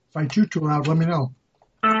If I chew too loud, let me know.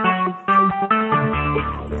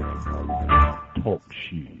 Talk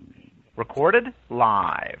shoes. Recorded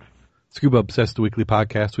live. Scuba Obsessed, the weekly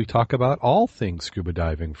podcast. We talk about all things scuba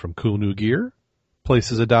diving, from cool new gear,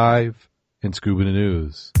 places to dive, and scuba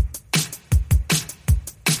news.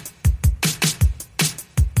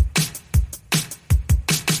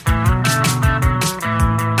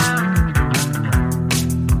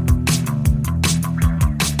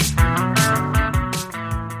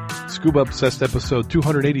 Scuba Obsessed episode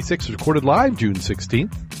 286 was recorded live June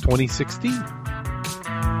 16th, 2016.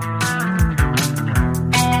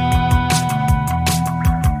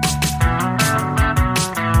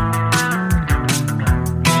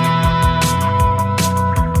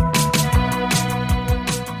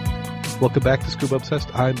 Welcome back to Scuba Obsessed.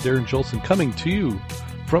 I'm Darren Jolson, coming to you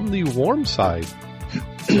from the warm side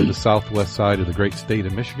of the southwest side of the great state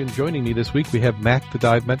of Michigan. Joining me this week, we have Mac, the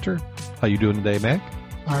dive mentor. How you doing today, Mac?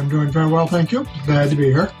 I'm doing very well, thank you. Glad to be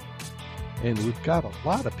here. And we've got a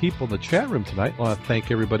lot of people in the chat room tonight. I want to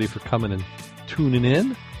thank everybody for coming and tuning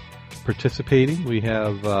in, participating. We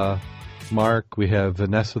have Mark, we have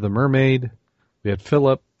Vanessa the Mermaid, we have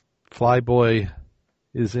Philip, Flyboy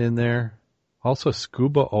is in there. Also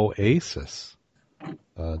Scuba Oasis,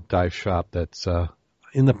 dive shop that's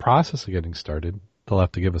in the process of getting started. They'll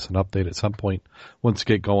have to give us an update at some point. Once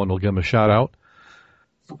they get going, we'll give them a shout out.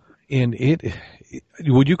 And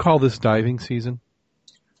would you call this diving season?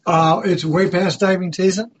 It's way past diving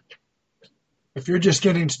season. If you're just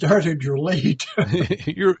getting started, you're late.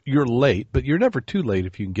 You're late, but you're never too late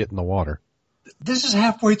if you can get in the water. This is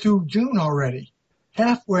halfway through June already.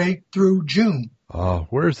 Halfway through June. Oh,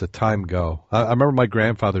 where does the time go? I remember my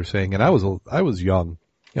grandfather saying, and I was young,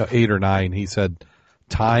 8 or 9. He said,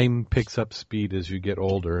 "Time picks up speed as you get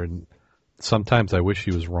older," and sometimes I wish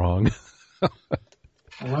he was wrong.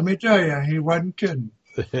 Well, let me tell you, he wasn't kidding.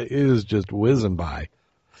 It is just whizzing by.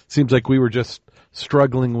 Seems like we were just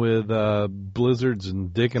struggling with blizzards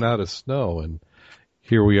and digging out of snow, and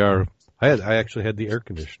here we are. I actually had the air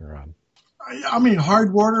conditioner on. I mean,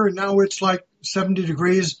 hard water, and now it's like 70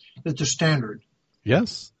 degrees. It's the standard.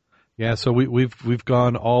 Yes, yeah. So we've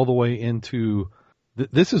gone all the way into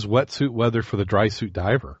this is wetsuit weather for the dry suit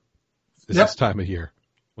diver. This time of year,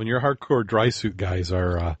 when your hardcore dry suit guys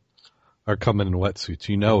are coming in wetsuits,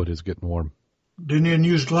 you know it is getting warm. Didn't even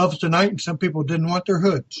use gloves tonight, and some people didn't want their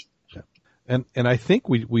hoods. Yeah. And I think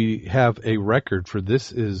we have a record for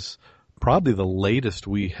this is probably the latest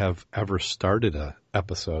we have ever started a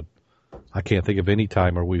episode. I can't think of any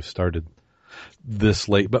time where we've started this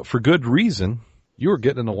late, but for good reason. You were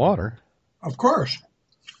getting in the water. Of course.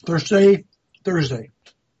 Thursday.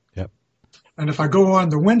 Yep. And if I go on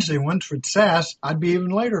the Wednesday ones for SAS, I'd be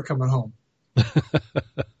even later coming home.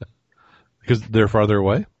 Because they're farther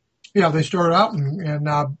away? Yeah, they start out in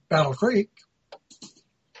Battle Creek.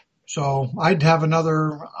 So I'd have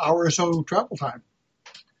another hour or so travel time.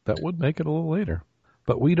 That would make it a little later.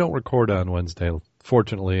 But we don't record on Wednesday,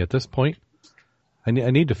 fortunately, at this point. I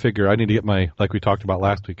need to get my, like we talked about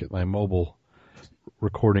last week, get my mobile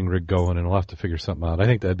recording rig going, and we'll have to figure something out. I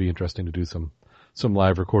think that'd be interesting to do some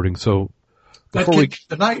live recording. So before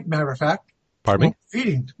tonight, matter of fact. Pardon me?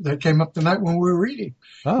 Reading. That came up tonight when we were reading.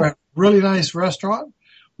 Oh. We're at a really nice restaurant,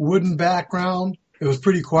 wooden background. It was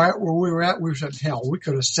pretty quiet where we were at. We said, hell, we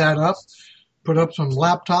could have sat up, put up some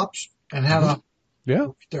laptops, and had a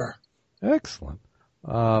there. Excellent.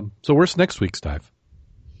 So where's next week's dive?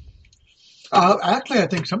 Actually, I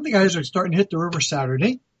think some of the guys are starting to hit the river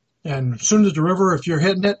Saturday. And as soon as the river, if you're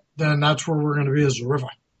hitting it, then that's where we're going to be, is the river.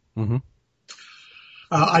 Mm-hmm.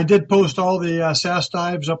 I did post all the SAS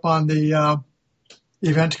dives up on the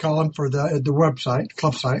events column for the website,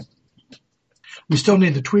 club site. We still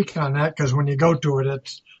need to tweak on that because when you go to it,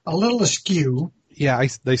 it's a little askew. Yeah,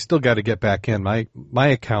 they still got to get back in my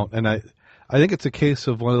account, and I think it's a case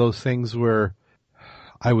of one of those things where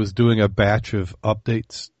I was doing a batch of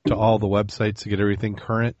updates to all the websites to get everything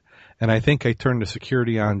current. And I think I turned the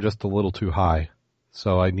security on just a little too high.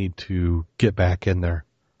 So I need to get back in there.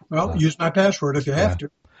 Well, use my password if you have to.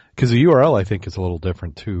 Because the URL, I think, is a little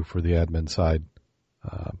different, too, for the admin side.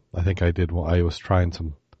 I think I was trying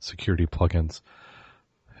some security plugins.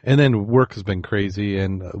 And then work has been crazy.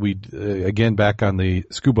 And we, again, back on the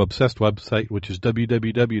Scuba Obsessed website, which is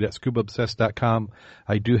www.scubaobsessed.com.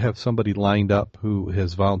 I do have somebody lined up who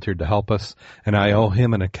has volunteered to help us. And I owe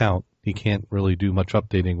him an account. He can't really do much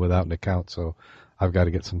updating without an account, so I've got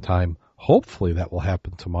to get some time. Hopefully that will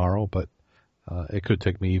happen tomorrow, but it could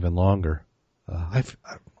take me even longer.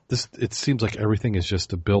 It seems like everything is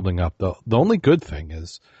just building up. The only good thing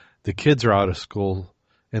is the kids are out of school,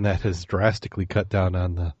 and that has drastically cut down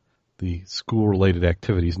on the school-related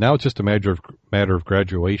activities. Now it's just a matter of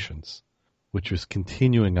graduations, which is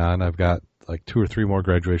continuing on. I've got like 2 or 3 more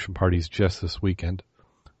graduation parties just this weekend,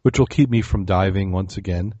 which will keep me from diving once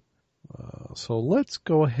again. So let's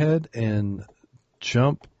go ahead and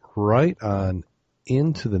jump right on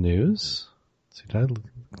into the news.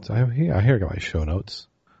 Let's see, I got my show notes.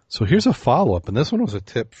 So here's a follow-up, and this one was a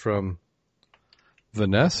tip from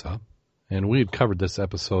Vanessa, and we had covered this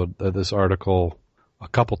article a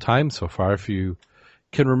couple times so far. If you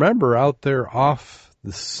can remember, out there off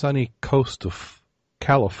the sunny coast of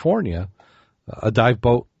California, a dive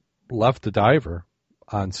boat left the diver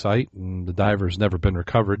on site, and the diver's never been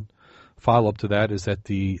recovered. Follow-up to that is that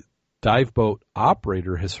the dive boat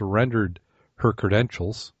operator has surrendered her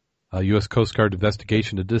credentials. A U.S. Coast Guard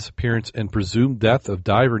investigation into disappearance and presumed death of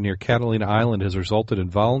diver near Catalina Island has resulted in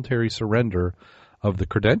voluntary surrender of the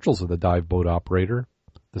credentials of the dive boat operator.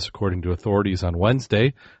 This according to authorities on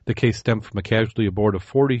Wednesday. The case stemmed from a casualty aboard a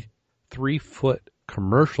 43-foot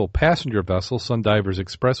commercial passenger vessel, Sundivers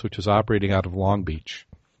Express, which is operating out of Long Beach.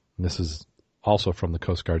 And this is also from the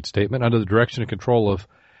Coast Guard statement. Under the direction and control of,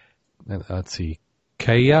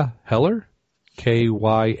 Kaya Heller,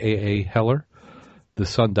 Kyaa Heller, the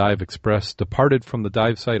Sundive Express departed from the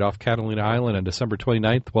dive site off Catalina Island on December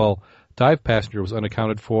 29th, while dive passenger was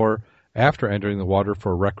unaccounted for after entering the water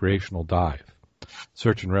for a recreational dive.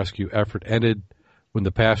 Search and rescue effort ended when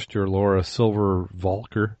the passenger, Laura Silver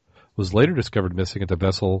Volker, was later discovered missing at the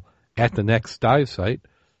vessel at the next dive site.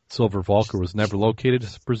 Silver Volker was never located,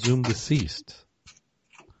 as presumed deceased.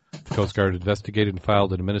 The Coast Guard investigated and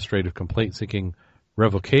filed an administrative complaint seeking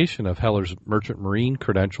revocation of Heller's merchant marine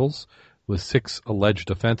credentials with 6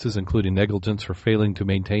 alleged offenses, including negligence for failing to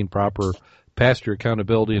maintain proper passenger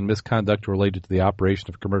accountability and misconduct related to the operation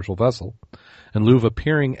of a commercial vessel. In lieu of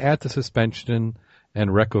appearing at the suspension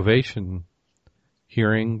and revocation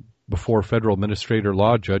hearing before federal administrator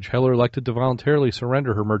law judge, Heller elected to voluntarily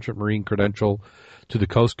surrender her merchant marine credential to the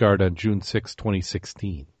Coast Guard on June 6,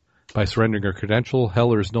 2016. By surrendering her credential,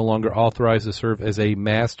 Heller is no longer authorized to serve as a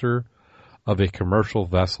master of a commercial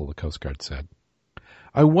vessel, the Coast Guard said.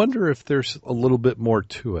 I wonder if there's a little bit more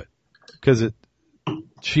to it, because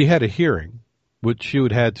she had a hearing, which she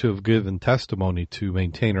would had to have given testimony to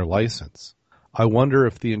maintain her license. I wonder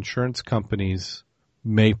if the insurance companies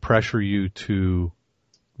may pressure you to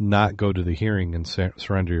not go to the hearing and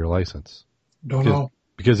surrender your license. Don't know.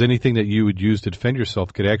 Because anything that you would use to defend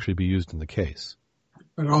yourself could actually be used in the case.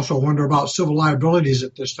 And also wonder about civil liabilities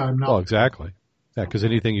at this time now. Oh, exactly. Yeah, because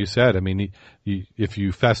anything you said, I mean, if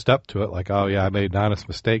you fessed up to it, like, oh, yeah, I made an honest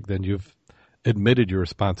mistake, then you've admitted your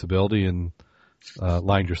responsibility and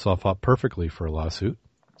lined yourself up perfectly for a lawsuit.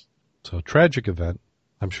 So, tragic event.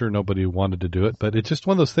 I'm sure nobody wanted to do it, but it's just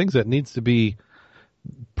one of those things that needs to be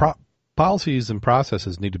policies and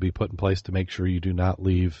processes need to be put in place to make sure you do not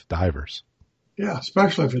leave divers. Yeah,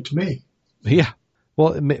 especially if it's me. Yeah.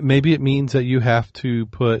 Well, maybe it means that you have to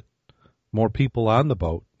put more people on the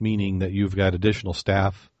boat, meaning that you've got additional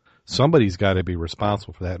staff. Somebody's got to be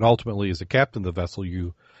responsible for that. And ultimately, as the captain of the vessel,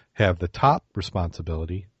 you have the top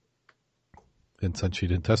responsibility. And since she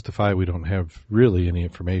didn't testify, we don't have really any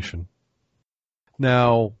information.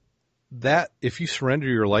 Now, that if you surrender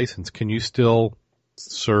your license, can you still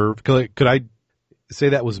serve? Could I say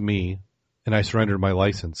that was me and I surrendered my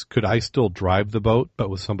license? Could I still drive the boat, but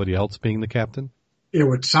with somebody else being the captain? It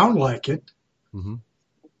would sound like it. Mm-hmm.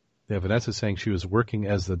 Yeah, Vanessa's saying she was working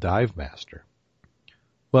as the dive master.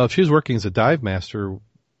 Well, if she was working as a dive master,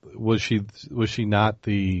 was she not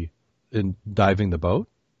in diving the boat?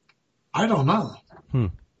 I don't know.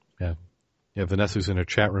 Yeah. Vanessa's in her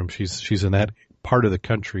chat room. She's in that part of the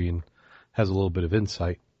country and has a little bit of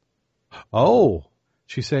insight. Oh,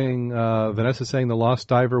 she's saying Vanessa's saying the lost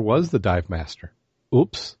diver was the dive master.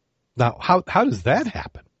 Oops. Now, how does that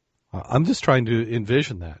happen? I'm just trying to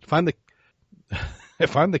envision that.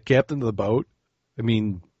 If I'm the captain of the boat, I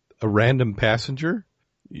mean, a random passenger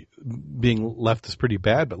being left is pretty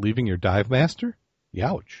bad, but leaving your dive master?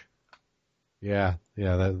 Youch. Yeah,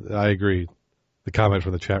 I agree. The comment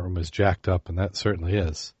from the chat room is jacked up, and that certainly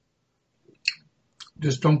is.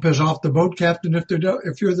 Just don't piss off the boat captain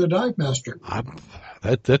if you're the dive master.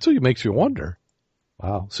 That's what makes you wonder.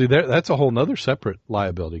 Wow. See, that's a whole other separate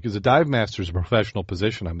liability, because a dive master is a professional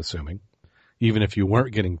position, I'm assuming. Even if you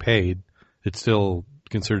weren't getting paid, it's still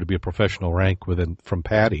considered to be a professional rank from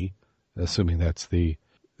PADI, assuming that's the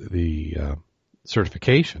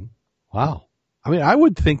certification. Wow. I mean, I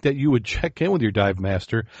would think that you would check in with your dive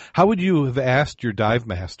master. How would you have asked your dive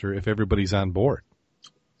master if everybody's on board?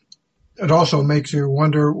 It also makes you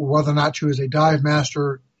wonder whether or not she was a dive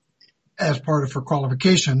master as part of her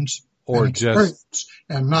qualifications. or and experience,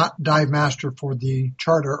 and not dive master for the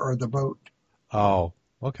charter or the boat. Oh,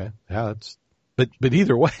 okay. Yeah, but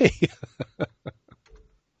either way.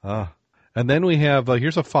 And then we have,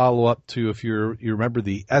 here's a follow-up to, if you remember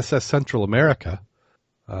the SS Central America,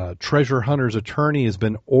 treasure hunter's attorney has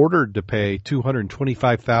been ordered to pay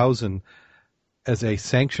 $225,000 as a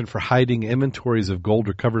sanction for hiding inventories of gold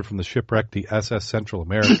recovered from the shipwreck, the SS Central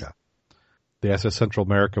America. The SS Central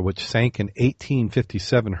America, which sank in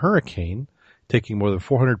 1857 hurricane, taking more than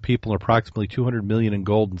 400 people and approximately $200 million in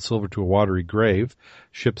gold and silver to a watery grave.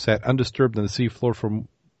 Ship sat undisturbed on the seafloor for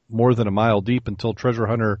more than a mile deep until treasure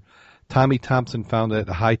hunter Tommy Thompson found it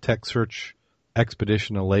a high-tech search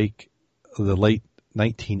expedition in the late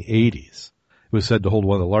 1980s. It was said to hold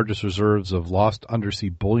one of the largest reserves of lost undersea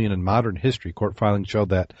bullion in modern history. Court filings showed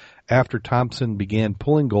that after Thompson began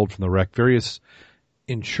pulling gold from the wreck, various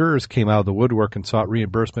insurers came out of the woodwork and sought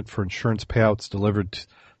reimbursement for insurance payouts delivered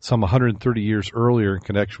some 130 years earlier in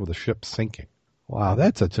connection with the ship sinking. Wow,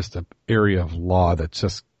 that's just an area of law that's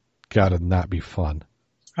just got to not be fun.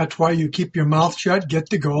 That's why you keep your mouth shut, get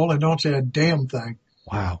the gold, and don't say a damn thing.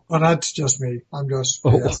 Wow. Well, that's just me. I'm just...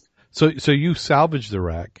 Oh, so you salvaged the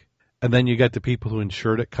wreck, and then you got the people who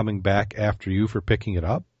insured it coming back after you for picking it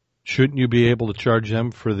up? Shouldn't you be able to charge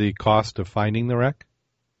them for the cost of finding the wreck?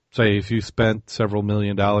 Say if you spent several $1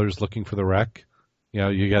 million looking for the wreck,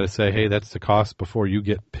 you got to say, hey, that's the cost before you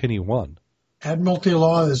get penny one. Admiralty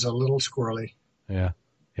law is a little squirrely. Yeah.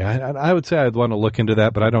 Yeah, I would say I'd want to look into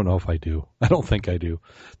that, but I don't know if I do. I don't think I do.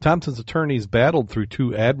 Thompson's attorneys battled through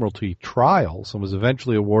 2 Admiralty trials and was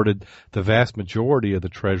eventually awarded the vast majority of the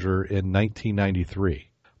treasure in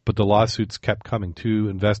 1993. But the lawsuits kept coming. 2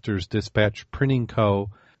 investors, Dispatch Printing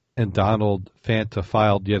Co. and Donald Fanta,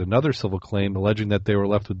 filed yet another civil claim alleging that they were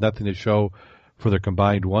left with nothing to show for their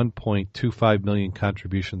combined $1.25 million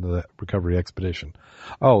contribution to the recovery expedition.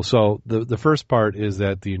 Oh, so the first part is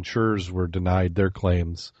that the insurers were denied their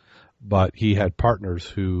claims, but he had partners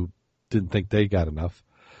who didn't think they got enough.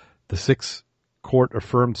 The 6th court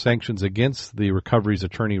affirmed sanctions against the recovery's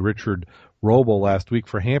attorney, Richard Roble, last week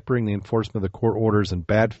for hampering the enforcement of the court orders in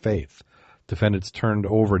bad faith. Defendants turned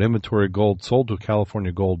over an inventory of gold sold to a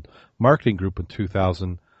California Gold Marketing Group in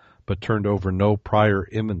 2000, but turned over no prior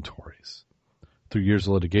inventories. Through years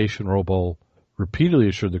of litigation, Roble repeatedly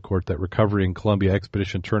assured the court that Recovery and Columbia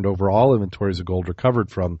Expedition turned over all inventories of gold recovered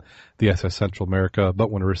from the SS Central America,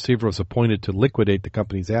 but when a receiver was appointed to liquidate the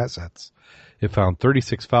company's assets, it found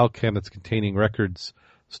 36 file cabinets containing records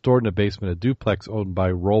stored in a basement, a duplex owned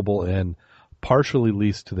by Roble and partially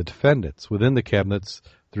leased to the defendants. Within the cabinets,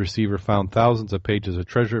 the receiver found thousands of pages of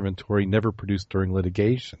treasure inventory never produced during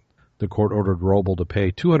litigation. The court ordered Roble to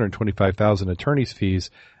pay $225,000 attorney's fees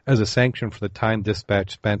as a sanction for the time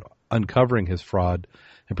Dispatch spent uncovering his fraud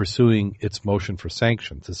and pursuing its motion for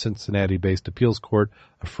sanctions. The Cincinnati-based appeals court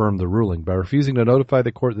affirmed the ruling by refusing to notify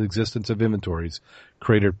the court of the existence of inventories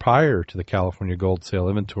created prior to the California gold sale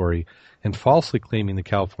inventory and falsely claiming the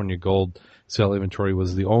California gold sale inventory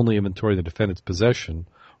was the only inventory in the defendant's possession.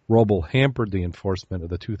 Roble hampered the enforcement of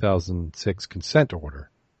the 2006 consent order.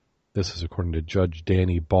 This is according to Judge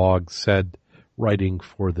Danny Boggs said, writing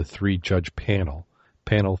for the 3-judge panel.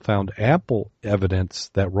 Panel found ample evidence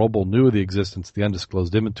that Roble knew of the existence of the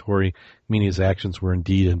undisclosed inventory, meaning his actions were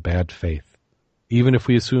indeed in bad faith. Even if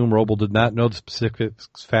we assume Roble did not know the specific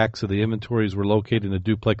facts of the inventories were located in a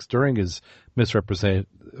duplex during his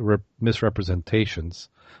misrepresentations,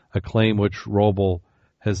 a claim which Roble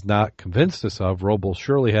has not convinced us of, Roble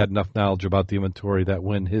surely had enough knowledge about the inventory that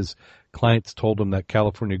when his clients told him that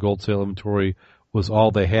California gold sale inventory was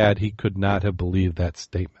all they had, he could not have believed that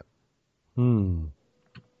statement.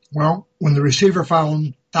 Well, when the receiver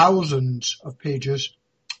found thousands of pages,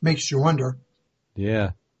 makes you wonder.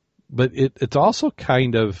 Yeah. But it's also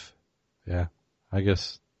kind of, I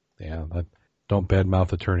guess, don't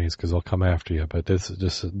badmouth attorneys because they'll come after you. But this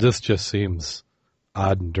just seems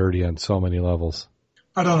odd and dirty on so many levels.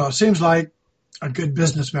 I don't know. It seems like a good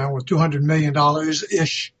businessman with $200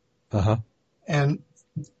 million-ish. Uh-huh. And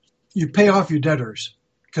you pay off your debtors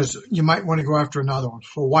because you might want to go after another one.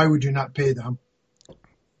 So why would you not pay them?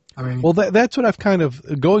 I mean, well, that's what I've kind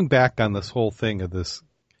of going back on this whole thing of this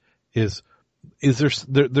is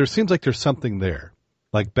there seems like there's something there,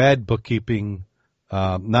 like bad bookkeeping,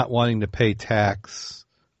 not wanting to pay tax,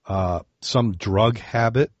 some drug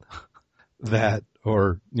habit that,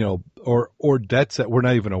 or debts that we're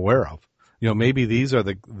not even aware of. Maybe these are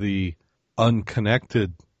the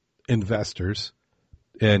unconnected investors,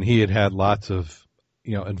 and he had lots of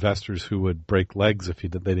investors who would break legs if they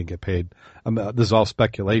didn't get paid. This is all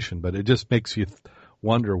speculation, but it just makes you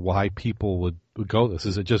wonder why people would go this.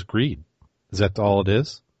 Is it just greed? Is that all it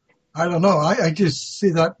is? I don't know. I just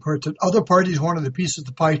see that part that other parties wanted a piece of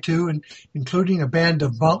the pie too, and including a band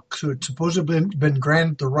of monks who had supposedly been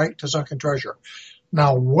granted the right to sunken treasure.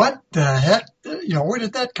 Now, what the heck? Where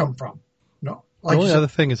did that come from? No. The only other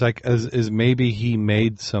thing is maybe he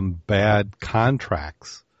made some bad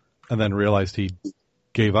contracts and then realized he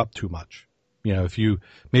gave up too much.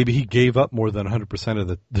 Maybe he gave up more than 100%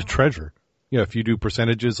 of the treasure. If you do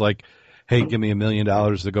percentages like, hey, give me $1 million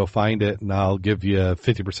to go find it, and I'll give you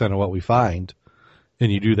 50% of what we find,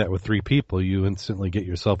 and you do that with 3 people, you instantly get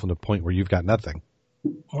yourself in a point where you've got nothing.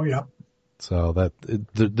 Oh yeah. So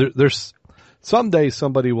there's someday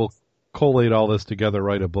somebody will collate all this together,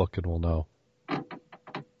 write a book, and we'll know.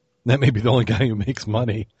 That may be the only guy who makes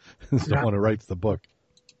money is the one who writes the book.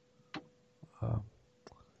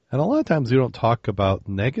 And a lot of times we don't talk about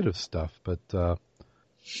negative stuff, but I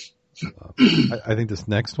think this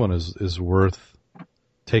next one is worth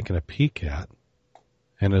taking a peek at,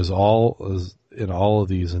 and is in all of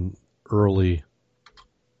these early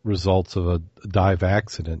results of a dive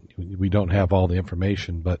accident. We don't have all the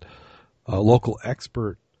information, but a local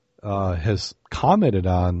expert has commented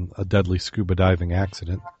on a deadly scuba diving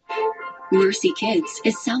accident. Mercy Kids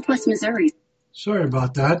is Southwest Missouri. Sorry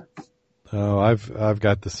about that. Oh, I've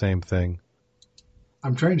got the same thing.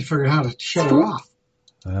 I'm trying to figure out how to shut it off.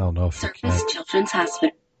 I don't know if you can. Surface Children's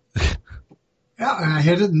Hospital. Yeah, and I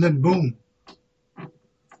hit it and then boom.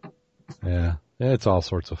 Yeah, it's all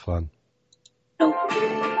sorts of fun.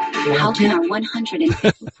 How can our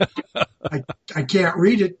 150? I can't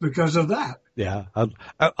read it because of that. Yeah,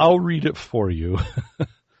 I'll read it for you.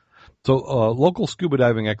 So local scuba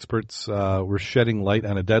diving experts were shedding light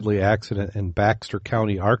on a deadly accident in Baxter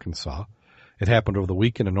County, Arkansas. It happened over the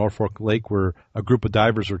weekend in Norfolk Lake where a group of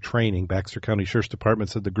divers were training. Baxter County Sheriff's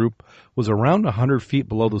Department said the group was around 100 feet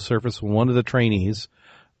below the surface when one of the trainees,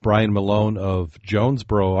 Brian Malone of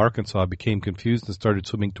Jonesboro, Arkansas, became confused and started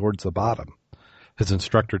swimming towards the bottom. His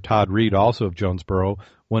instructor, Todd Reed, also of Jonesboro,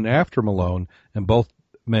 went after Malone, and both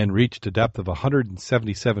men reached a depth of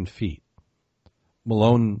 177 feet.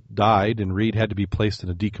 Malone died, and Reed had to be placed in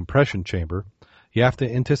a decompression chamber. You have to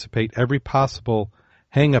anticipate every possible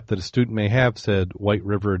hang-up that a student may have, said White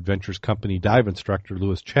River Adventures Company dive instructor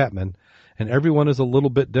Lewis Chapman, and everyone is a little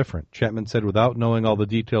bit different. Chapman said without knowing all the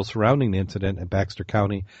details surrounding the incident in Baxter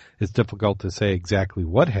County, it's difficult to say exactly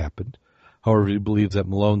what happened. However, he believes that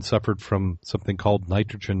Malone suffered from something called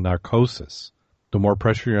nitrogen narcosis. The more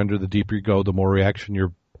pressure you're under, the deeper you go, the more reaction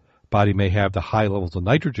your body may have to high levels of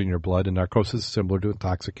nitrogen in your blood, and narcosis is similar to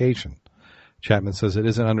intoxication. Chapman says it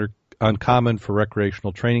isn't uncommon for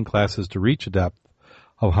recreational training classes to reach a depth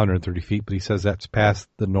of 130 feet, but he says that's past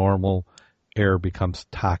the normal. Air becomes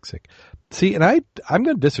toxic. See, and I'm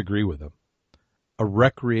going to disagree with him. A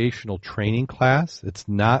recreational training class, it's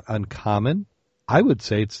not uncommon. I would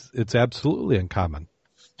say it's absolutely uncommon.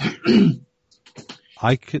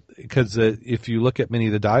 Because if you look at many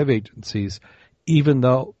of the dive agencies, even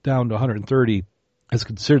though down to 130 is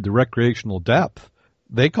considered the recreational depth,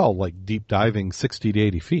 they call like deep diving 60 to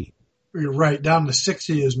 80 feet. You're right. Down to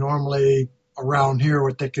 60 is normally around here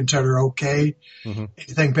what they consider okay. Mm-hmm.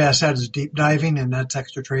 Anything past that is deep diving, and that's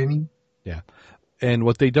extra training. Yeah. And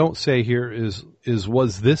what they don't say here is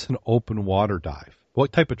was this an open water dive?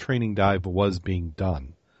 What type of training dive was being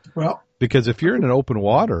done? Well, because if you're in an open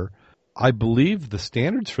water, I believe the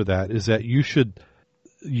standards for that is that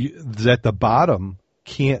that the bottom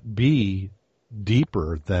can't be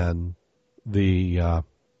deeper than the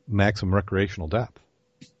maximum recreational depth.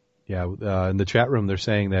 Yeah, in the chat room they're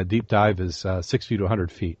saying that deep dive is 60 to 100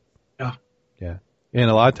 feet. Yeah. Yeah. And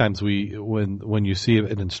a lot of times when you see it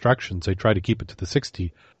in instructions, they try to keep it to the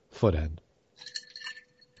 60-foot end.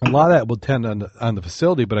 A lot of that will depend on the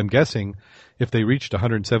facility, but I'm guessing if they reached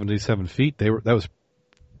 177 feet, that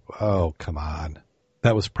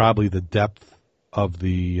was probably the depth of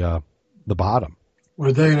the bottom.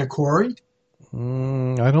 Were they in a quarry?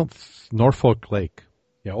 Norfolk Lake.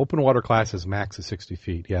 Yeah, open water classes max is 60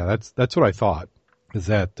 feet. Yeah, that's what I thought. Is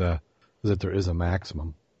that there is a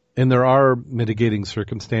maximum, and there are mitigating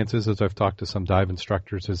circumstances, as I've talked to some dive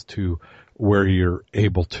instructors, as to where you're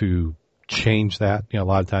able to change that. A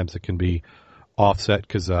lot of times it can be offset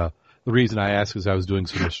because the reason I asked is I was doing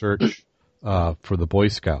some research for the Boy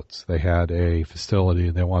Scouts. They had a facility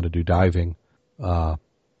and they wanted to do diving, and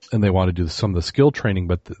they wanted to do some of the skill training,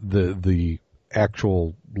 but the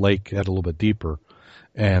actual lake had a little bit deeper,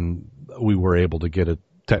 and we were able to get it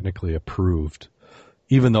technically approved,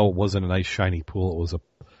 even though it wasn't a nice shiny pool.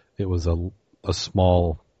 It was a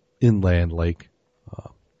small inland lake.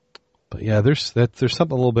 But yeah, there's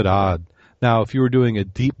something a little bit odd. Now, if you were doing a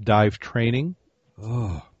deep dive training,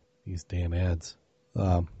 these damn ads.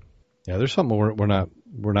 Yeah, there's something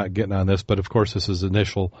we're not getting on this, but of course this is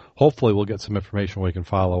initial. Hopefully we'll get some information we can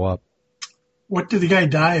follow up. What did the guy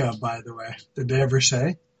die of, by the way? Did they ever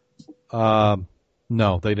say?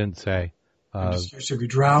 No, they didn't say. Should he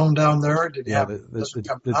drown down there? Did he have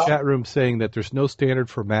the chat room saying that there's no standard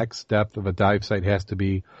for max depth of a dive site, has to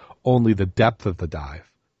be only the depth of the dive.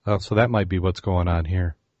 So that might be what's going on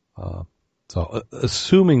here. So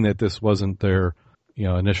assuming that this wasn't their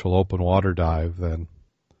initial open water dive, then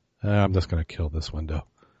I'm just going to kill this window.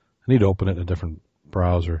 I need to open it in a different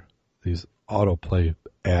browser. These autoplay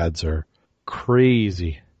ads are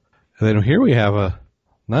crazy. And then here we have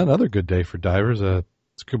another good day for divers. A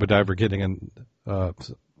scuba diver getting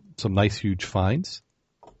some nice huge finds.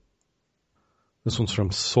 This one's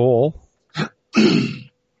from Seoul. I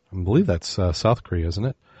believe that's South Korea, isn't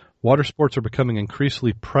it? Water sports are becoming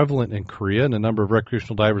increasingly prevalent in Korea, and a number of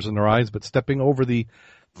recreational divers in their eyes, but stepping over the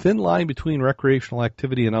thin line between recreational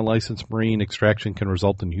activity and unlicensed marine extraction can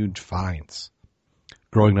result in huge fines. A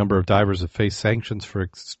growing number of divers have faced sanctions for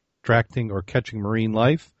extracting or catching marine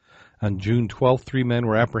life. On June 12th, 3 men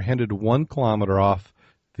were apprehended 1 kilometer off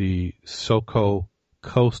the Soko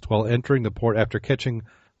coast while entering the port after catching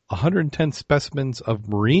 110 specimens of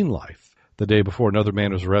marine life. The day before, another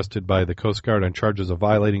man was arrested by the Coast Guard on charges of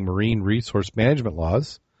violating marine resource management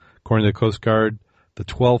laws. According to the Coast Guard, the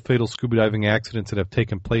 12 fatal scuba diving accidents that have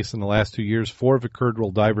taken place in the last 2 years, 4 have occurred while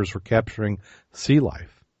divers were capturing sea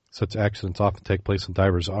life. Such accidents often take place when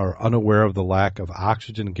divers are unaware of the lack of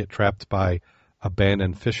oxygen and get trapped by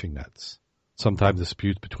abandoned fishing nets. Sometimes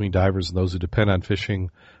disputes between divers and those who depend on fishing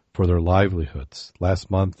for their livelihoods. Last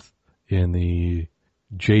month, in the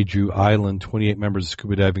Jeju Island, 28 members of the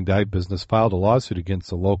scuba diving dive business filed a lawsuit against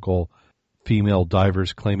the local female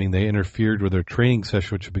divers, claiming they interfered with their training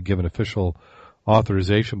session, which had been given official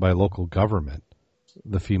authorization by local government.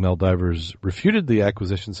 The female divers refuted the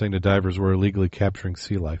accusation, saying the divers were illegally capturing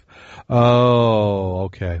sea life. Oh,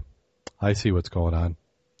 okay. I see what's going on.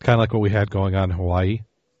 Kind of like what we had going on in Hawaii,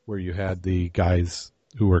 where you had the guys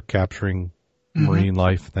who were capturing marine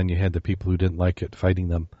life, then you had the people who didn't like it fighting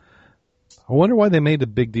them. I wonder why they made a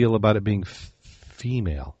big deal about it being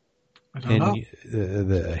female. I don't know.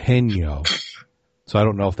 The Henyo. So I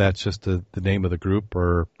don't know if that's just the name of the group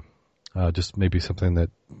or just maybe something that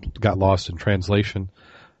got lost in translation.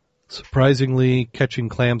 Surprisingly, catching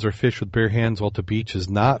clams or fish with bare hands while at the beach is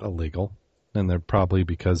not illegal, and they're probably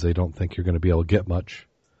because they don't think you're going to be able to get much.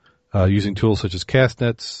 Using tools such as cast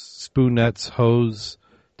nets, spoon nets, hose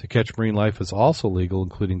to catch marine life is also legal,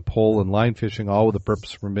 including pole and line fishing, all with the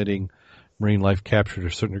purpose of permitting marine life capture to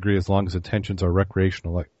a certain degree as long as intentions are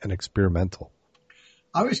recreational and experimental.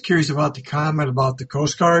 I was curious about the comment about the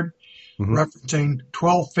Coast Guard referencing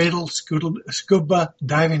 12 fatal scuba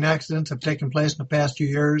diving accidents have taken place in the past 2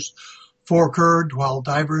 years. 4 occurred while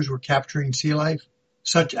divers were capturing sea life.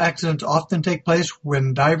 Such accidents often take place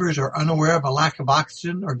when divers are unaware of a lack of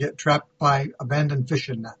oxygen or get trapped by abandoned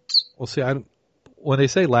fishing nets. Well, see, when they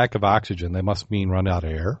say lack of oxygen, they must mean run out of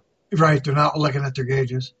air. Right, they're not looking at their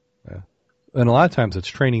gauges. Yeah. And a lot of times it's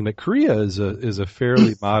training, but Korea is a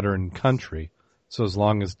fairly modern country. So as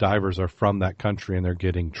long as divers are from that country and they're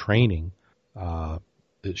getting training,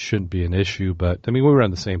 it shouldn't be an issue. But I mean, we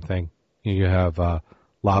run the same thing. You have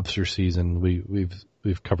lobster season.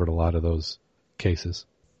 We've covered a lot of those cases.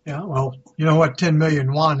 Yeah, well, you know what 10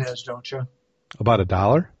 million won is, don't you? About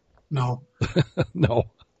 $1? No. No.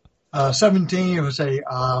 17, it was a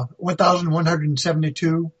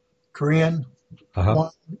 1,172 Korean won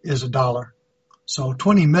is $1. So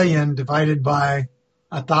 20 million divided by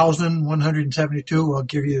 1,172 will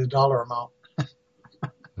give you the dollar amount.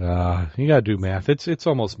 You gotta do math. It's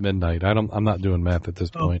almost midnight. I'm not doing math at this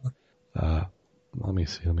point. Let me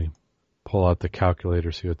see. Let me pull out the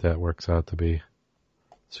calculator, see what that works out to be.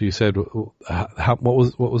 So you said what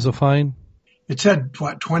was the fine? It said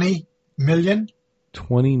what, 20 million?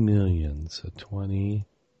 20 million. So 20.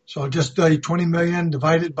 So just 20 million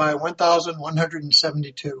divided by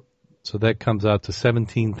 1,172. So that comes out to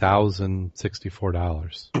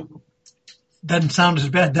 $17,064. Doesn't sound as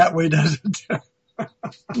bad that way, does it?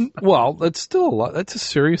 Well, that's still a lot. That's a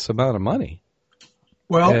serious amount of money.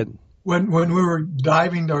 Well, when we were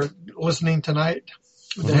diving or listening tonight,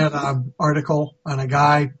 they had an article on a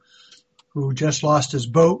guy who just lost his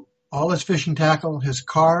boat, all his fishing tackle, his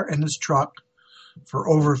car, and his truck for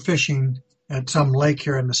overfishing at some lake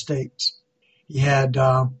here in the States. He had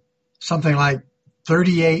something like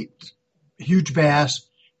 38 huge bass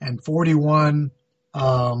and 41,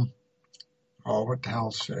 what the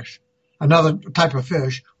hell's fish? Another type of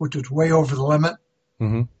fish, which was way over the limit.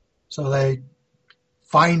 Mm-hmm. So they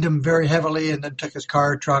fined him very heavily and then took his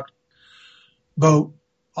car, truck, boat,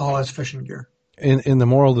 all as fishing gear. And the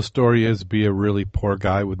moral of the story is be a really poor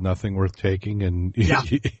guy with nothing worth taking. And Yeah.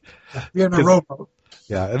 You're in a rowboat.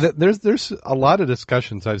 yeah, there's a lot of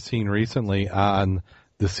discussions I've seen recently on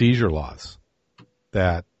the seizure laws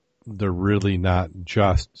that they're really not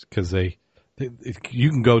just because you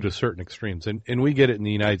can go to certain extremes. And we get it in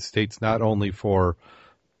the United States, not only for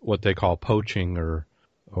what they call poaching or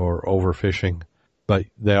overfishing, but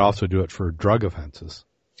they also do it for drug offenses.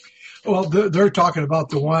 Well, they're talking about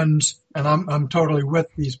the ones, and I'm totally with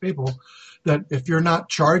these people, that if you're not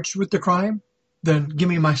charged with the crime, then give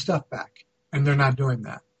me my stuff back. And they're not doing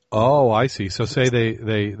that. Oh, I see. So say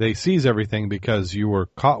they seize everything because you were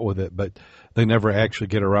caught with it, but they never actually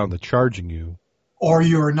get around to charging you. Or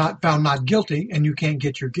you are not found not guilty and you can't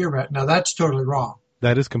get your gear back. Now, that's totally wrong.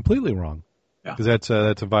 That is completely wrong. Yeah. Because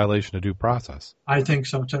that's a violation of due process. I think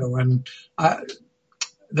so, too. And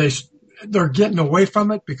they're getting away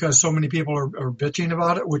from it because so many people are bitching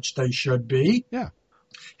about it, which they should be. Yeah.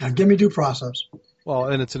 Now, give me due process. Well,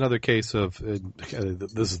 and it's another case of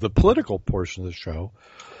this is the political portion of the show,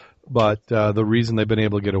 but the reason they've been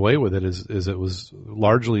able to get away with it is it was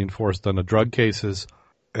largely enforced on the drug cases,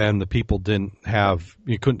 and the people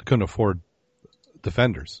couldn't afford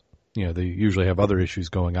defenders. You know, they usually have other issues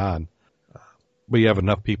going on, but you have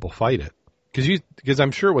enough people fight it because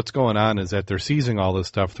I'm sure what's going on is that they're seizing all this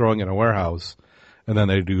stuff, throwing it in a warehouse, and then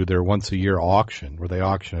they do their once a year auction where they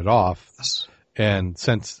auction it off, Yes. and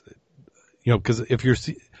since. You know, because if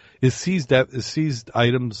is seized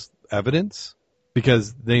items evidence?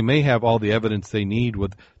 Because they may have all the evidence they need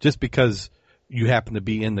just because you happen to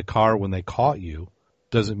be in the car when they caught you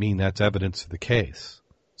doesn't mean that's evidence of the case.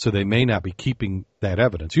 So they may not be keeping that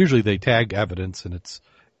evidence. Usually they tag evidence and it's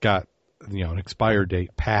got, an expire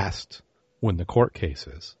date past when the court case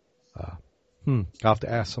is. I'll have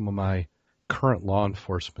to ask some of my current law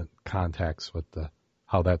enforcement contacts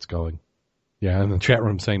how that's going. Yeah, and the chat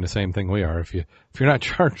room saying the same thing we are. If you're not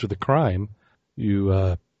charged with a crime,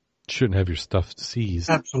 you shouldn't have your stuff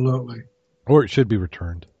seized. Absolutely. Or it should be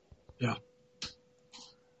returned. Yeah.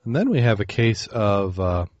 And then we have a case of,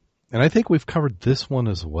 and I think we've covered this one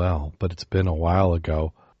as well, but it's been a while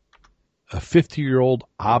ago, a 50-year-old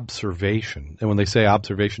observation. And when they say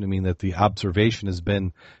observation, I mean that the observation has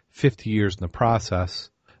been 50 years in the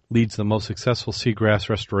process, leads the most successful seagrass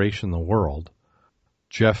restoration in the world.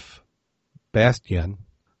 Jeff Bastian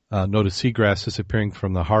noticed seagrass disappearing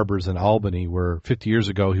from the harbors in Albany, where 50 years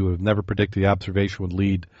ago he would have never predicted the observation would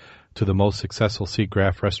lead to the most successful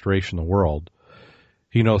seagrass restoration in the world.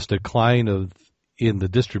 He noticed a decline in the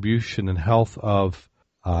distribution and health of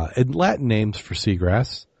in Latin names for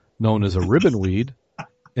seagrass, known as a ribbonweed,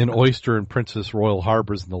 an oyster in Princess Royal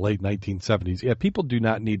harbors in the late 1970s. Yeah, people do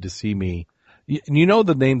not need to see me. You know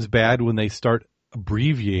the name's bad when they start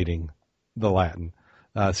abbreviating the Latin.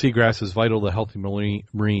 Seagrass is vital to healthy marine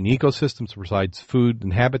ecosystems, provides food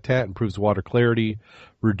and habitat, improves water clarity,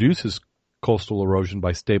 reduces coastal erosion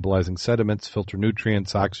by stabilizing sediments, filter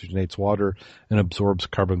nutrients, oxygenates water, and absorbs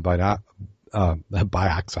carbon dioxide.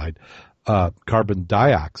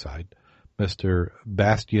 Mr.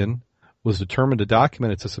 Bastian was determined to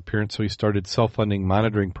document its disappearance, so he started self-funding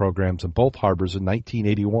monitoring programs in both harbors in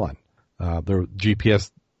 1981. The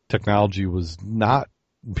GPS technology was not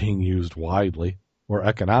being used widely or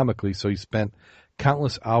economically, so he spent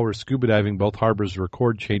countless hours scuba diving both harbors to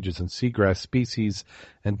record changes in seagrass species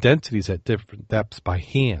and densities at different depths by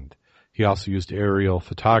hand. He also used aerial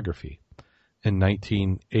photography. In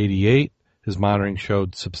 1988, his monitoring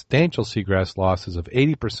showed substantial seagrass losses of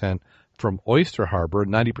 80% from Oyster Harbor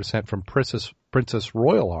and 90% from Princess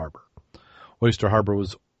Royal Harbor. Oyster Harbor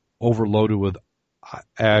was overloaded with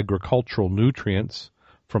agricultural nutrients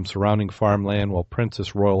from surrounding farmland, while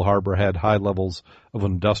Princess Royal Harbor had high levels of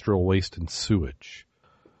industrial waste and sewage.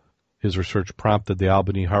 His research prompted the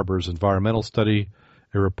Albany Harbor's environmental study,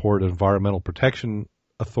 a report of Environmental Protection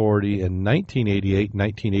Authority in 1988 and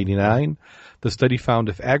 1989. The study found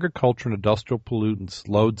if agriculture and industrial pollutants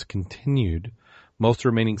loads continued, most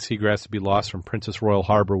remaining seagrass would be lost from Princess Royal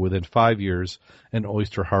Harbor within 5 years and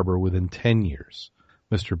Oyster Harbor within 10 years.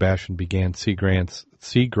 Mr. Bastian began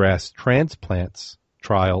seagrass transplants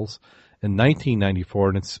trials in 1994,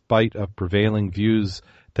 and in spite of prevailing views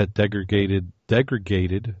that degraded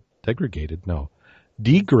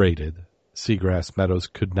seagrass meadows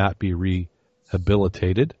could not be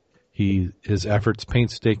rehabilitated, his efforts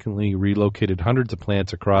painstakingly relocated hundreds of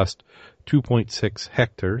plants across 2.6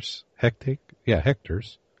 hectares.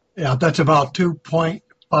 Hectares. Yeah, that's about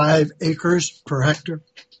 2.5 acres per hectare.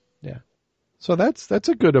 Yeah. So that's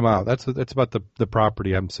a good amount. That's about the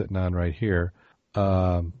property I'm sitting on right here.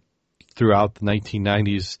 Throughout the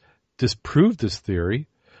 1990s, disproved this theory.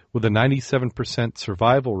 with a 97%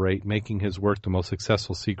 survival rate, making his work the most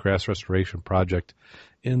successful seagrass restoration project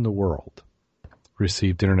in the world.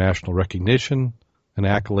 Received international recognition and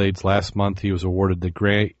accolades. Last month, he was awarded the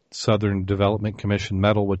Great Southern Development Commission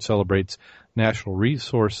Medal, which celebrates national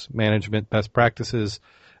resource management best practices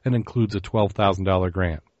and includes a $12,000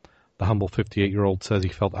 grant. The humble 58-year-old says he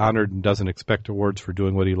felt honored and doesn't expect awards for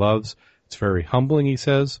doing what he loves. It's very humbling, he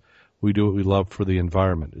says. We do what we love for the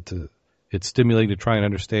environment. It's stimulating to try and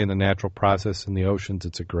understand the natural process in the oceans.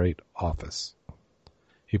 It's a great office.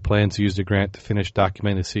 He plans to use the grant to finish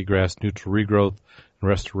documenting seagrass neutral regrowth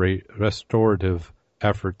and restorative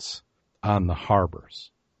efforts on the harbors.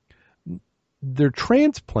 They're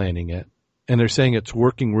transplanting it, and they're saying it's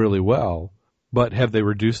working really well, but have they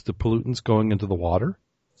reduced the pollutants going into the water?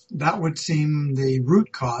 That would seem the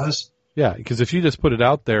root cause. Yeah, because if you just put it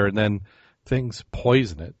out there and then things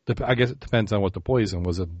poison it, I guess it depends on what the poison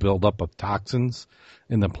was. It buildup of toxins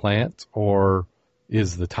in the plant, or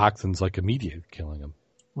is the toxins like immediate killing them?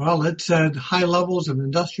 Well, it said high levels of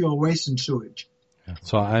industrial waste and sewage. Yeah.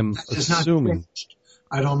 So I'm It's not assuming. changed.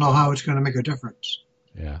 I don't know how it's going to make a difference.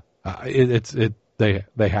 Yeah,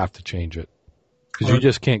 they have to change it because you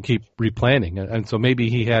just can't keep replanting. And so maybe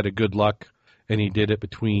he had a good luck and he did it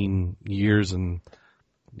between years, and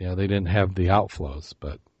they didn't have the outflows,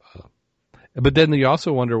 But then you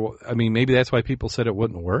also wonder, I mean, maybe that's why people said it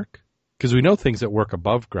wouldn't work. Because we know things that work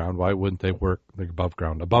above ground. Why wouldn't they work above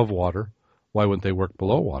ground? Above water, why wouldn't they work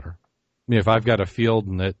below water? I mean, if I've got a field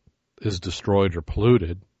and it is destroyed or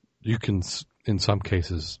polluted, you can, in some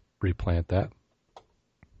cases, replant that.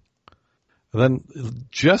 Then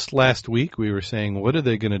just last week we were saying, what are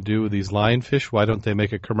they going to do with these lionfish? Why don't they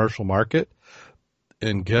make a commercial market?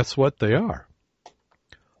 And guess what? They are.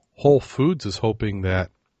 Whole Foods is hoping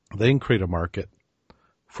that they can create a market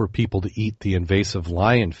for people to eat the invasive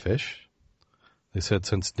lionfish. They said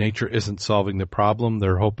since nature isn't solving the problem,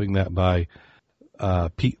 they're hoping that by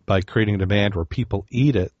creating a demand where people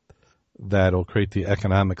eat it, that'll create the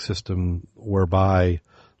economic system whereby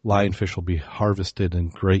lionfish will be harvested in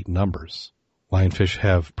great numbers. Lionfish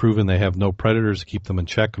have proven they have no predators to keep them in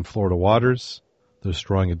check in Florida waters. They're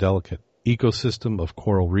destroying a delicate ecosystem of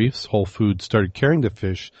coral reefs. Whole Foods started carrying the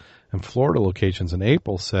fish in Florida locations in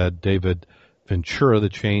April, said David Ventura, the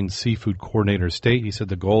chain's seafood coordinator state. He said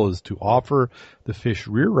the goal is to offer the fish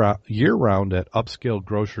year-round at upscale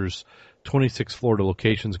grocers' 26 Florida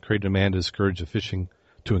locations and create demand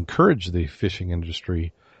to encourage the fishing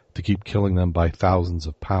industry to keep killing them by thousands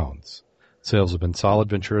of pounds. Sales have been solid,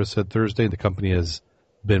 Ventura said Thursday. The company has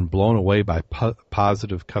been blown away by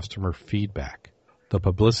positive customer feedback. The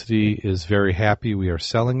publicity is very happy we are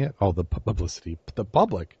selling it. Oh, the publicity, the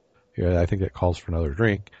public. Yeah, I think that calls for another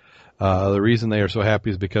drink. The reason they are so happy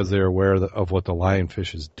is because they are aware of what the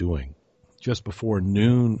lionfish is doing. Just before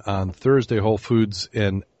noon on Thursday, Whole Foods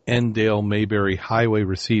and Endale Mayberry Highway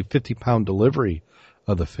received 50-pound delivery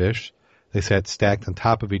of the fish. They sat stacked on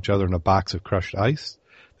top of each other in a box of crushed ice.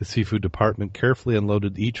 The seafood department carefully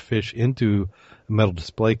unloaded each fish into a metal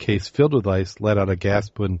display case filled with ice, let out a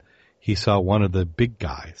gasp when he saw one of the big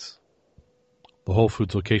guys. The Whole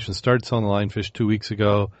Foods location started selling the lionfish 2 weeks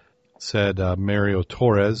ago, said Mario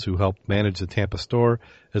Torres, who helped manage the Tampa store.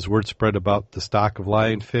 As word spread about the stock of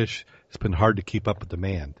lionfish, it's been hard to keep up with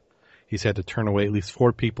demand. He's had to turn away at least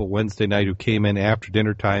 4 people Wednesday night who came in after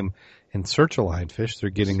dinner time in search of lionfish. They're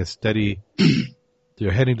getting a steady...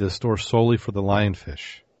 They're heading to the store solely for the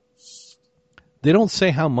lionfish. They don't say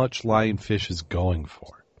how much lionfish is going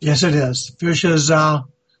for. Yes, it is. Fish is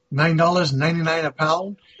 $9.99 a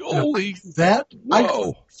pound. Holy that! Whoa. I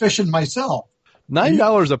go fishing myself.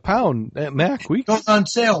 $9 a pound, Mac. We goes on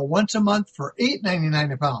sale once a month for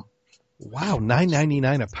 $8.99 a pound. Wow,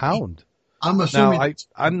 $9.99 a pound. I'm assuming. Now,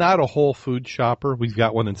 I'm not a Whole Food shopper. We've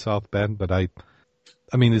got one in South Bend, but I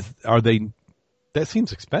mean, are they? That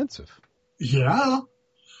seems expensive. Yeah,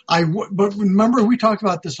 but remember we talked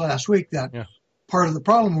about this last week. That part of the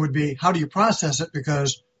problem would be how do you process it,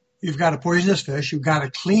 because you've got a poisonous fish, you've got to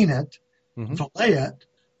clean it, fillet it.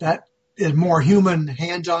 That is more human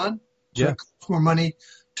hands-on. So it costs more money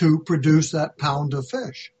to produce that pound of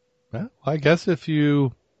fish. Well, I guess so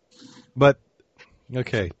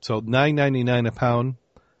 $9.99 a pound.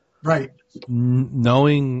 Right.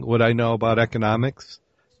 Knowing what I know about economics,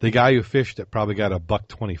 the guy who fished it probably got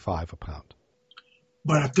 $1.25 a pound.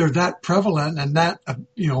 But if they're that prevalent and that, and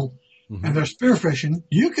they're spearfishing,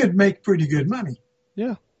 you could make pretty good money.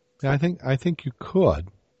 Yeah. I think you could.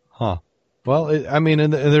 Huh. Well,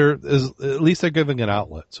 there is, at least they're giving an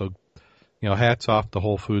outlet. So, hats off to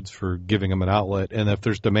Whole Foods for giving them an outlet. And if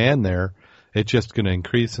there's demand there, it's just going to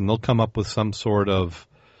increase, and they'll come up with some sort of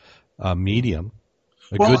medium.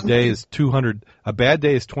 A Well, good day is 200. A bad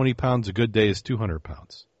day is 20 pounds. A good day is 200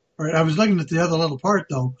 pounds. Right. I was looking at the other little part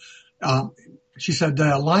though. She said the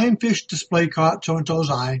lionfish display caught so-and-so's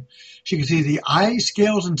eye. She could see the eye,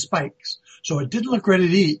 scales, and spikes. So it didn't look ready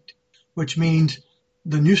to eat, which means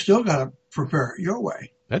then you still got to prepare it your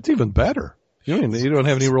way. That's even better. You don't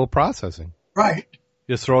have any real processing. Right.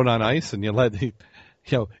 You throw it on ice and you let it,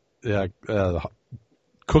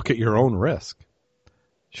 cook at your own risk.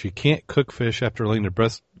 She can't cook fish after learning the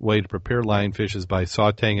best way to prepare lionfish is by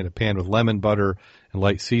sautéing in a pan with lemon, butter, and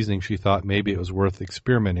light seasoning. She thought maybe it was worth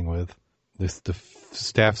experimenting with. The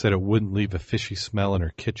staff said it wouldn't leave a fishy smell in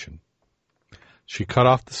her kitchen. She cut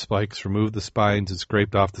off the spikes, removed the spines, and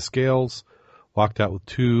scraped off the scales, walked out with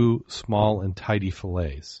 2 small and tidy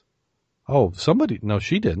fillets. Oh, no,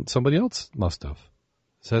 she didn't. Somebody else must have.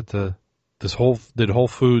 Is that did Whole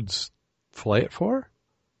Foods fillet it for her?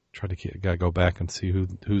 Gotta go back and see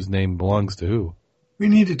whose name belongs to who. We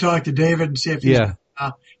need to talk to David and see if he's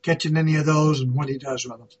Yeah. Catching any of those and what he does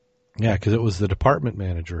with them. Yeah, because it was the department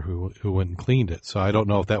manager who went and cleaned it. So I don't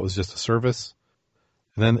know if that was just a service.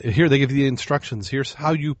 And then here they give you the instructions. Here's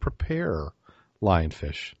how you prepare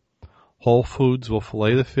lionfish. Whole Foods will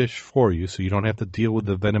fillet the fish for you so you don't have to deal with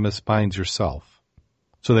the venomous spines yourself.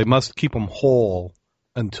 So they must keep them whole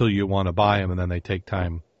until you want to buy them, and then they take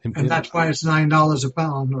time. And that's why it's $9 a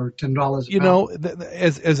pound or $10 a pound. You know,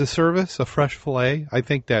 as a service, a fresh fillet, I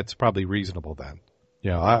think that's probably reasonable then.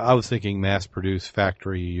 I was thinking mass-produced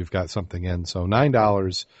factory, you've got something in. So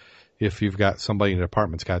 $9 if you've got somebody in the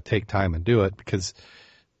department's got to take time and do it because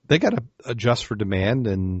they got to adjust for demand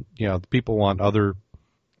and, people want other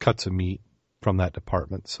cuts of meat from that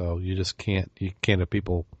department. So you can't have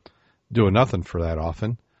people doing nothing for that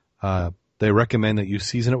often. They recommend that you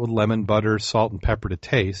season it with lemon, butter, salt, and pepper to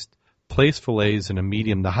taste. Place fillets in a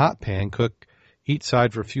medium to hot pan. Cook each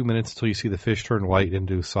side for a few minutes until you see the fish turn white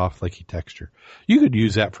into soft, flaky texture. You could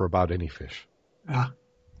use that for about any fish. Yeah.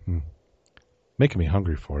 Making me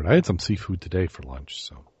hungry for it. I had some seafood today for lunch,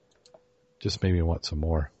 so just made me want some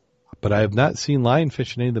more. But I have not seen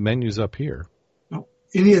lionfish in any of the menus up here. Oh,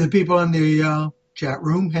 any of the people in the chat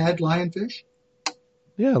room had lionfish?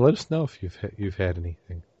 Yeah, let us know if you've had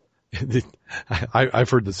anything. I've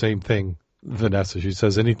heard the same thing, Vanessa. She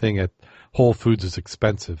says anything at Whole Foods is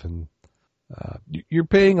expensive, and you're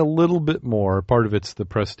paying a little bit more. Part of it's the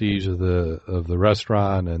prestige of the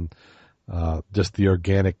restaurant and just the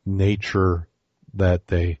organic nature that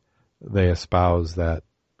they espouse that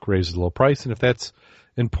raises the low price. And if that's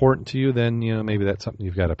important to you, then maybe that's something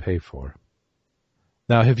you've got to pay for.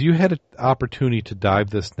 Now, have you had an opportunity to dive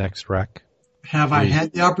this next wreck? Have I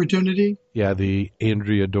had the opportunity? Yeah, the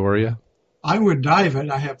Andrea Doria. I would dive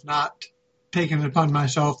it. I have not taken it upon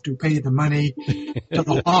myself to pay the money to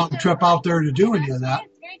the long trip out there to do any of that.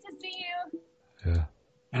 It's great to see you. Yeah.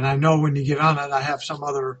 And I know when you get on it, I have some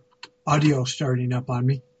other audio starting up on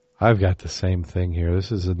me. I've got the same thing here.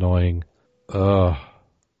 This is annoying. Yeah,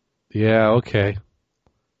 okay.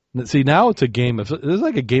 See, now it's a game of, this is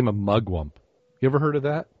like a game of mugwump. You ever heard of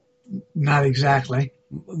that? Not exactly.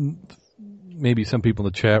 Maybe some people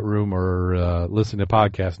in the chat room or listening to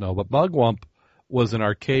podcasts know, but mugwump was an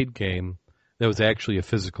arcade game that was actually a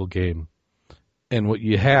physical game. And what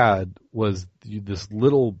you had was this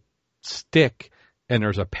little stick, and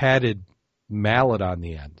there's a padded mallet on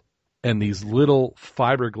the end. And these little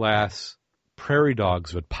fiberglass prairie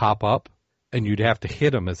dogs would pop up, and you'd have to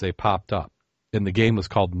hit them as they popped up. And the game was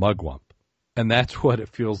called Mugwump. And that's what it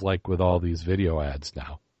feels like with all these video ads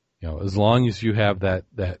now. As long as you have that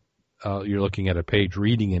you're looking at a page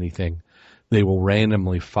reading anything, they will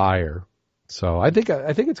randomly fire. So I think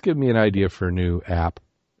it's given me an idea for a new app,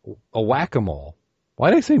 a Whack-A-Mole. Why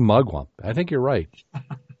did I say Mugwump? I think you're right.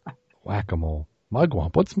 Whack-A-Mole.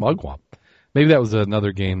 Mugwump. What's Mugwump? Maybe that was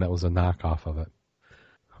another game that was a knockoff of it.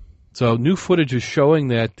 So new footage is showing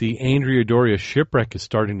that the Andrea Doria shipwreck is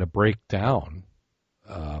starting to break down.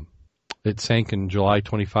 It sank in July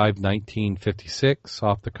 25, 1956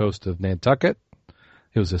 off the coast of Nantucket.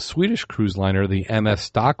 It was a Swedish cruise liner, the MS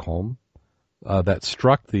Stockholm, that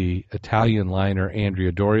struck the Italian liner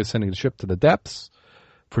Andrea Doria, sending the ship to the depths.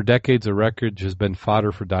 For decades, the wreckage has been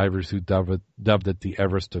fodder for divers who dubbed it the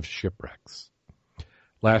Everest of shipwrecks.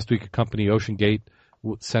 Last week, a company, OceanGate,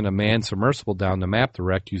 sent a manned submersible down to map the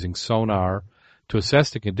wreck using sonar to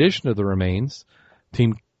assess the condition of the remains. The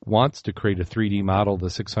team wants to create a 3D model of the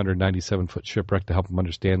 697-foot shipwreck to help them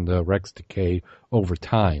understand the wreck's decay over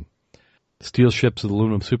time. Steel ships with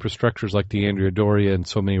aluminum superstructures like the Andrea Doria and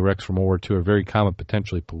so many wrecks from World War II are very common,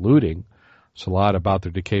 potentially polluting. So a lot about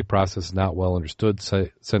their decay process is not well understood.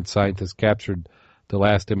 Since scientists captured the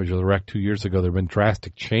last image of the wreck 2 years ago, there have been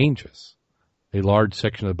drastic changes. A large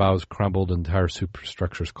section of the bows crumbled, entire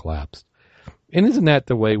superstructures collapsed. And isn't that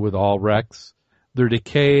the way with all wrecks? They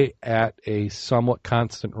decay at a somewhat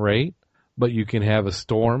constant rate, but you can have a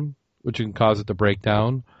storm, which can cause it to break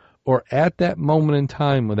down, or at that moment in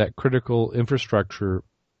time when that critical infrastructure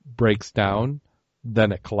breaks down,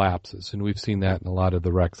 then it collapses. And we've seen that in a lot of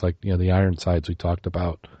the wrecks, like the Ironsides we talked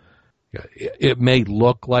about. It may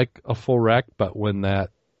look like a full wreck, but when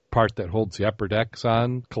that part that holds the upper decks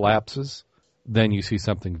on collapses, then you see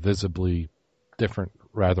something visibly different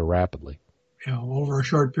rather rapidly. Over a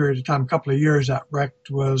short period of time, a couple of years, that wreck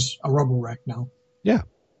was a rubble wreck now. Yeah.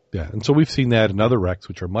 And so we've seen that in other wrecks,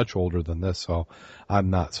 which are much older than this, so I'm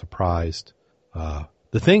not surprised.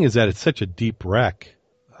 The thing is that it's such a deep wreck.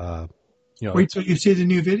 Wait till you see the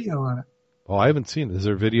new video on it. Oh, I haven't seen it. Is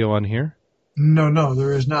there video on here? No,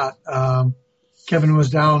 there is not. Kevin was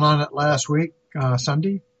down on it last week,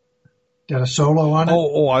 Sunday. Did a solo on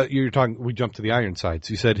it. You're talking, we jumped to the Ironsides.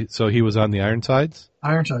 You said, so he was on the Ironsides?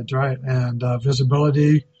 Ironsides, right. And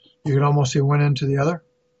visibility, you could almost see one end to the other.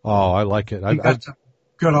 Oh, I like it. He got some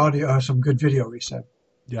good audio, some good video, he said.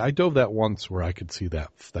 Yeah, I dove that once where I could see that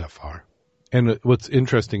far. And what's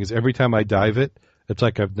interesting is every time I dive it, it's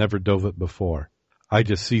like I've never dove it before. I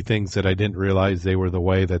just see things that I didn't realize they were the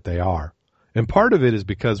way that they are. And part of it is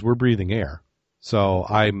because we're breathing air. So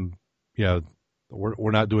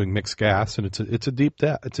we're not doing mixed gas, and it's a deep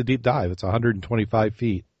dive. It's 125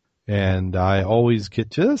 feet, and I always get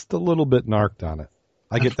just a little bit narked on it.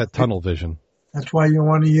 I get that tunnel vision. That's why you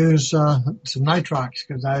want to use some nitrox,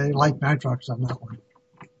 because I like nitrox on that one.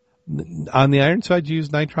 On the Ironside, you use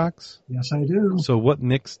nitrox? Yes, I do. So what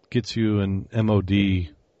mix gets you an MOD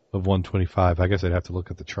of 125? I guess I'd have to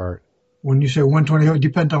look at the chart. When you say 120, it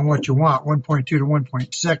depends on what you want. 1.2 to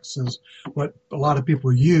 1.6 is what a lot of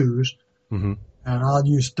people use. Mm-hmm. And I'll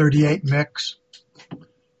use 38 mix.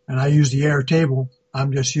 And I use the air table.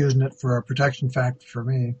 I'm just using it for a protection factor for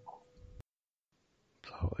me.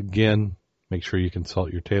 So again, make sure you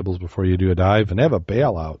consult your tables before you do a dive and have a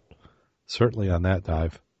bailout. Certainly on that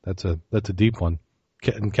dive. That's a deep one.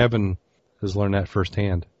 And Kevin has learned that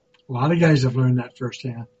firsthand. A lot of guys have learned that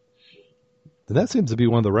firsthand. And that seems to be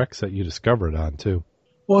one of the wrecks that you discovered on, too.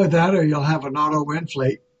 Well, that or you'll have an auto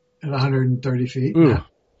inflate at 130 feet. Ooh.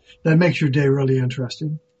 That makes your day really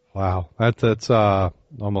interesting. Wow. That's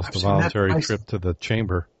almost a voluntary trip to the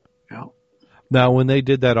chamber. Yeah. Now, when they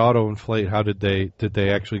did that auto inflate, how did they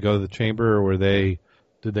actually go to the chamber, or did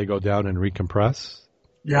they go down and recompress?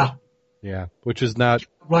 Yeah. Yeah, which is not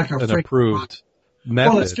like an approved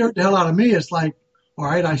method. Well, it scared the hell out of me. It's like, all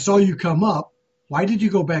right, I saw you come up. Why did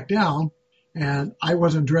you go back down? And I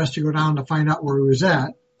wasn't dressed to go down to find out where he was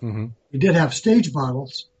at. Mm-hmm. He did have stage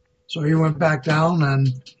bottles. So he went back down, and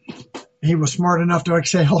he was smart enough to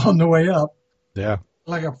exhale on the way up. Yeah.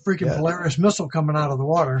 Like a freaking Polaris missile coming out of the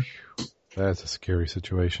water. That's a scary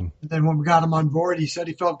situation. And then when we got him on board, he said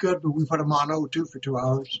he felt good, but we put him on O2 for 2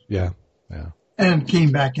 hours. Yeah. And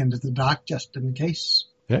came back into the dock just in case.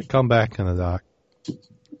 Yeah, come back in the dock.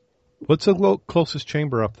 What's the closest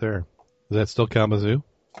chamber up there? Is that still Kalamazoo?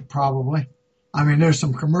 Probably. I mean, there's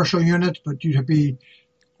some commercial units, but you'd be...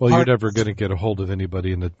 Well, you're never going to get a hold of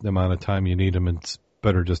anybody in the amount of time you need them. It's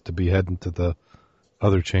better just to be heading to the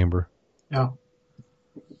other chamber. Yeah.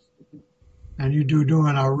 And you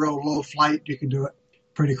doing a real low flight, you can do it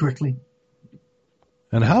pretty quickly.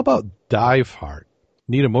 And how about Dive Heart?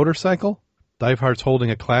 Need a motorcycle? Dive Heart's holding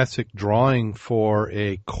a classic drawing for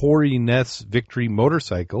a Corey Ness Victory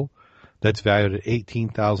motorcycle that's valued at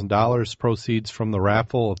 $18,000. Proceeds from the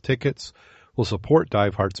raffle of tickets will support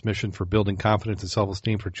Dive Heart's mission for building confidence and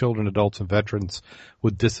self-esteem for children, adults, and veterans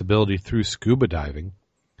with disability through scuba diving.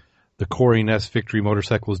 The Corey Ness Victory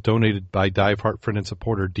motorcycle was donated by Dive Heart friend and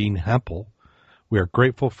supporter Dean Hempel. We are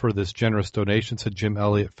grateful for this generous donation, said Jim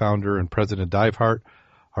Elliott, founder and president of Dive Heart.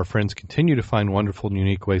 Our friends continue to find wonderful and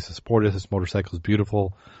unique ways to support us. This motorcycle is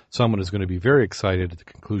beautiful. Someone is going to be very excited at the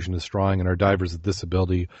conclusion of this drawing, and our divers with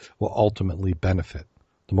disability will ultimately benefit.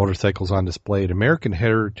 The motorcycle is on display at American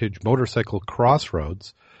Heritage Motorcycle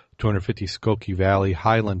Crossroads, 250 Skokie Valley,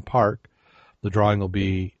 Highland Park. The drawing will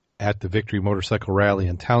be at the Victory Motorcycle Rally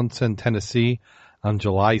in Townsend, Tennessee on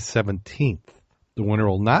July 17th. The winner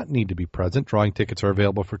will not need to be present. Drawing tickets are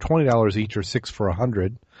available for $20 each or $6 for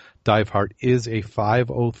 $100. Dive Heart is a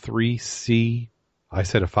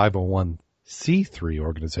 501c3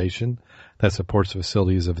 organization that supports the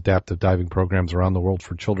facilities of adaptive diving programs around the world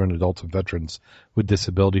for children, adults, and veterans with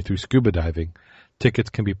disability through scuba diving. Tickets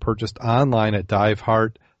can be purchased online at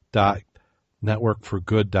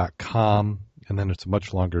diveheart.networkforgood.com, and then it's a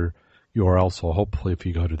much longer URL, so hopefully if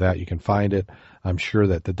you go to that, you can find it. I'm sure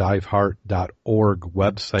that the diveheart.org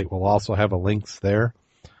website will also have a links there.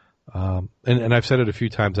 And I've said it a few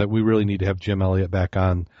times that we really need to have Jim Elliott back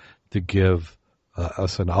on to give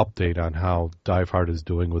us an update on how Diveheart is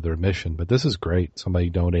doing with their mission. But this is great, somebody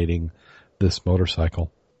donating this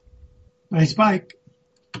motorcycle. Nice bike.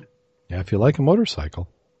 Yeah, if you like a motorcycle.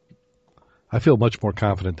 I feel much more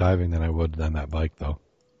confident diving than I would on that bike, though.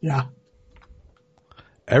 Yeah.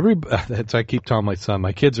 That's I keep telling my son.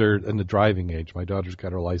 My kids are in the driving age. My daughter's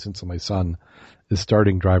got her license, and my son is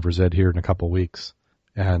starting driver's ed here in a couple of weeks.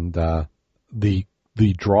 And the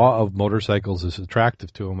draw of motorcycles is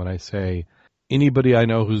attractive to him. And I say, anybody I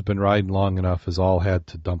know who's been riding long enough has all had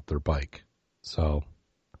to dump their bike. So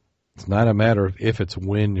it's not a matter of if, it's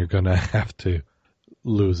when you're going to have to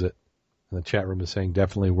lose it. And the chat room is saying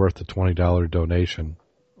definitely worth the $20 donation.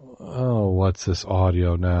 Oh, what's this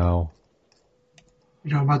audio now?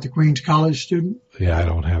 You talking about the Queens College student? Yeah, I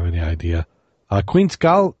don't have any idea. Queens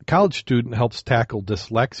College student helps tackle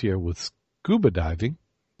dyslexia with scuba diving.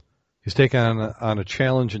 He's taken on a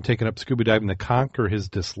challenge and taken up scuba diving to conquer his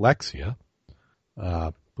dyslexia,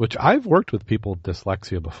 which I've worked with people with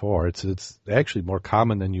dyslexia before. It's actually more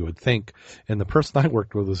common than you would think. And the person I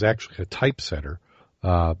worked with was actually a typesetter.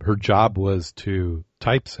 Her job was to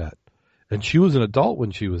typeset. And she was an adult when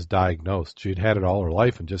she was diagnosed. She'd had it all her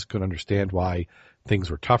life and just couldn't understand why things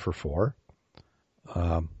were tougher for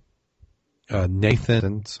her.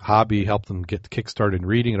 Nathan's hobby helped him get kickstarted in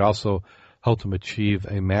reading. It also helped him achieve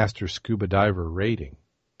a master scuba diver rating.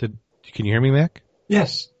 Can you hear me, Mac?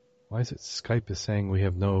 Yes. Why is it Skype is saying we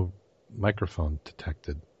have no microphone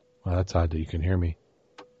detected? Well, that's odd that you can hear me.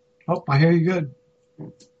 Oh, I hear you good.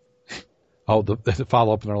 Oh, the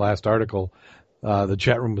follow-up in our last article, the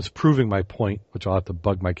chat room was proving my point, which I'll have to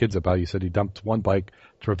bug my kids about. You said he dumped one bike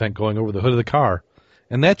to prevent going over the hood of the car.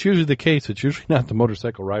 And that's usually the case. It's usually not the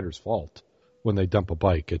motorcycle rider's fault when they dump a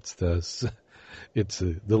bike. It's the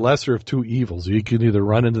lesser of two evils. You can either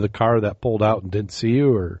run into the car that pulled out and didn't see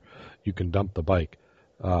you, or you can dump the bike.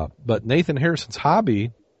 But Nathan Harrison's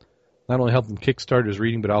hobby not only helped him kickstart his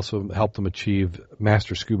reading, but also helped him achieve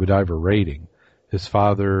master scuba diver rating. His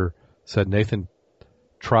father said Nathan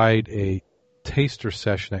tried a taster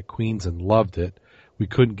session at Queens and loved it. We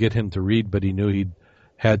couldn't get him to read, but he knew he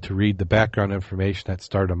had to read the background information that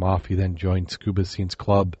started him off. He then joined Scuba Scenes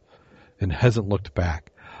Club and hasn't looked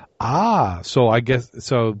back. So I guess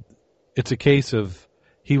it's a case of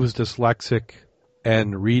he was dyslexic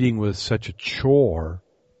and reading was such a chore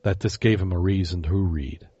that this gave him a reason to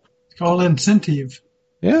read. It's called incentive.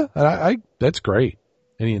 Yeah, that's great.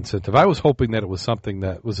 Any incentive. I was hoping that it was something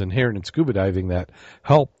that was inherent in scuba diving that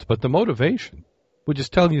helped, but the motivation, which is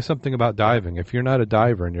telling you something about diving. If you're not a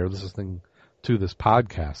diver and you're listening to this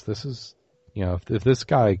podcast, this is, if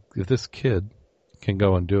this kid can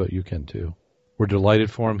go and do it, you can too. We're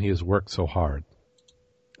delighted for him. He has worked so hard.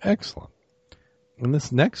 Excellent. And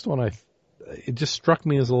this next one, it just struck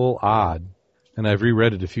me as a little odd, and I've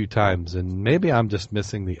reread it a few times, and maybe I'm just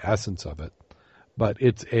missing the essence of it, but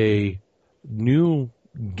it's a new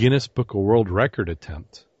Guinness Book of World Record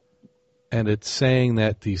attempt, and it's saying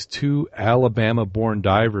that these two Alabama-born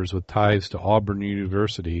divers with ties to Auburn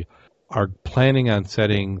University are planning on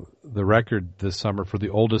setting the record this summer for the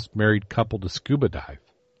oldest married couple to scuba dive.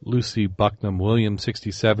 Lucy Bucknam Williams,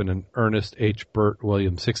 67, and Ernest H. Burt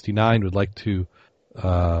Williams, 69, would like to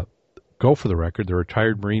go for the record. They're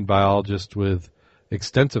retired marine biologists with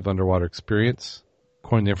extensive underwater experience.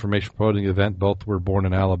 According to the information promoting the event, both were born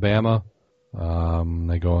in Alabama. They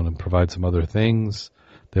go on and provide some other things.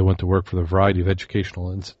 They went to work for a variety of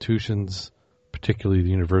educational institutions, particularly the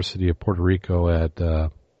University of Puerto Rico at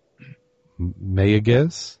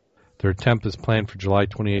Mayagüez. Their attempt is planned for July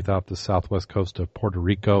 28th off the southwest coast of Puerto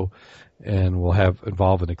Rico and will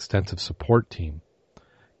involve an extensive support team.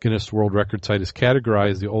 Guinness World Record site is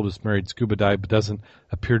categorized the oldest married scuba dive, but doesn't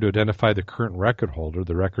appear to identify the current record holder.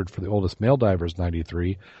 The record for the oldest male diver is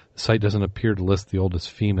 93. The site doesn't appear to list the oldest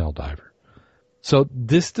female diver. So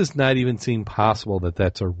this does not even seem possible that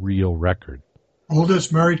that's a real record.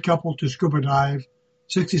 Oldest married couple to scuba dive,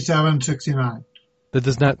 67, 69. That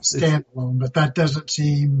does not standalone, but that doesn't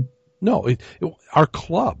seem. No, our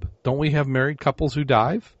club, don't we have married couples who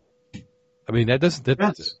dive? I mean, that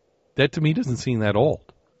to me doesn't seem that old.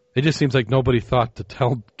 It just seems like nobody thought to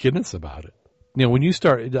tell Guinness about it. When you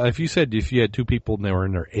start, if you had two people and they were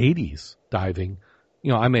in their 80s diving,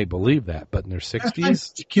 I may believe that, but in their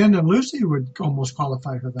 60s? Ken and Lucy would almost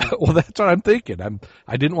qualify for that. Well, that's what I'm thinking.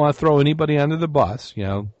 I didn't want to throw anybody under the bus.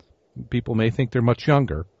 People may think they're much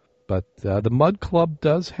younger, but the Mud Club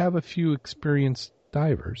does have a few experienced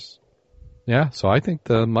divers. Yeah, so I think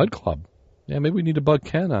the Mud Club. Yeah, maybe we need to bug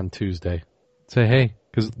Ken on Tuesday. Say, hey,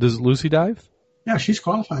 because does Lucy dive? Yeah, she's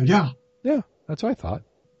qualified. Yeah. Yeah, that's what I thought.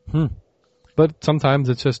 But sometimes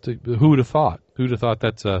it's just, who would have thought? Who would have thought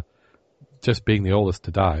that's just being the oldest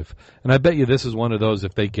to dive? And I bet you this is one of those,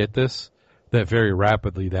 if they get this, that very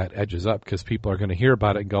rapidly that edges up because people are going to hear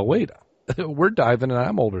about it and go, wait, we're diving and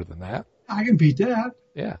I'm older than that. I can beat that.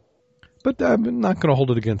 Yeah. But I'm not going to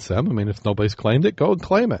hold it against them. I mean, if nobody's claimed it, go and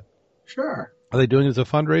claim it. Sure. Are they doing it as a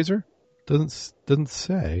fundraiser? Doesn't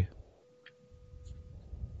say.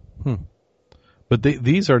 But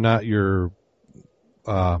these are not your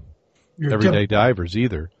everyday divers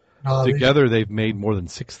either. No, Together, they've made more than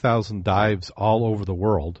 6,000 dives all over the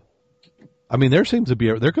world. I mean, there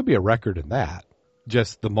could be a record in that.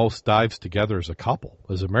 Just the most dives together as a couple,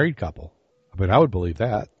 as a married couple. I mean, I would believe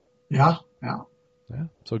that. Yeah.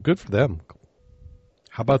 So good for them.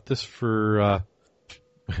 How about this for?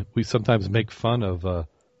 We sometimes make fun of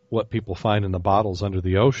what people find in the bottles under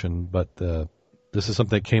the ocean, but this is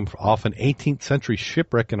something that came off an 18th century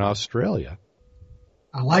shipwreck in Australia.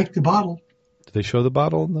 I like the bottle. Did they show the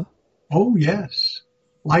bottle in the? Oh, yes.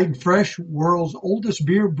 Light and fresh, world's oldest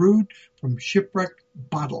beer brewed from shipwreck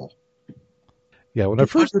bottle. Yeah, when I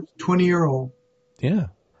first 20-year-old. Yeah,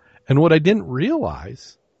 and what I didn't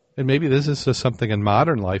realize, and maybe this is just something in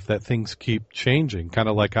modern life that things keep changing, kind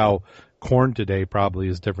of like how corn today probably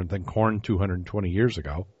is different than corn 220 years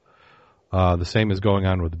ago. The same is going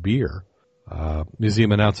on with beer.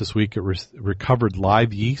 Museum announced this week it recovered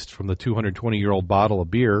live yeast from the 220-year-old bottle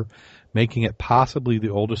of beer, making it possibly the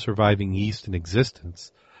oldest surviving yeast in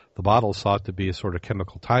existence. The bottle is thought to be a sort of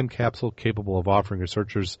chemical time capsule capable of offering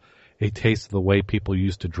researchers a taste of the way people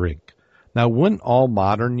used to drink. Now, wouldn't all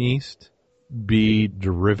modern yeast be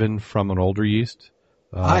derived from an older yeast?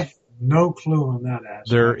 I have no clue on that aspect.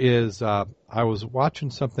 There is, I was watching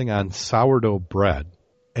something on sourdough bread,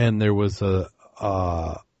 and there was a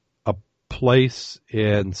place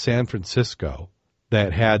in San Francisco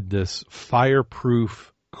that had this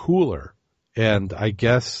fireproof cooler. And I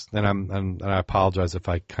guess, and I apologize if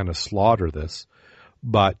I kind of slaughter this,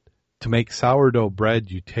 but to make sourdough bread,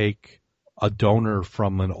 you take a donor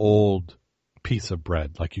from an old piece of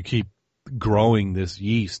bread. Like you keep growing this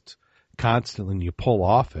yeast constantly and you pull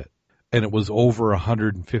off it. And it was over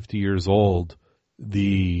 150 years old,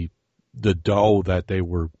 the dough that they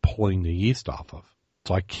were pulling the yeast off of.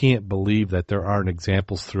 So I can't believe that there aren't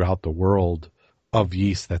examples throughout the world of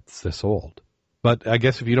yeast that's this old. But I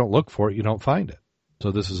guess if you don't look for it, you don't find it.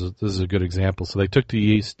 So this is a good example. So they took the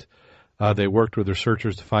yeast, they worked with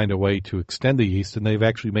researchers to find a way to extend the yeast, and they've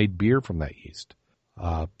actually made beer from that yeast.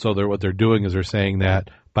 So what they're doing is they're saying that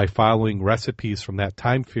by following recipes from that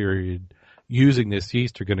time period, using this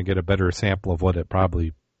yeast, you're going to get a better sample of what it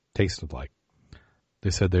probably tasted like. They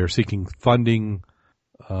said they're seeking funding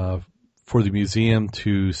for the museum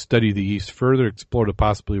to study the yeast further, explore to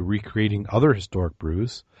possibly recreating other historic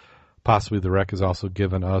brews. Possibly the wreck has also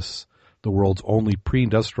given us the world's only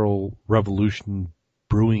pre-industrial revolution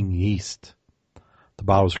brewing yeast. The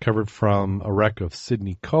bottle was recovered from a wreck of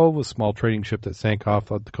Sydney Cove, a small trading ship that sank off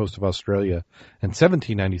the coast of Australia in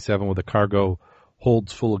 1797 with a cargo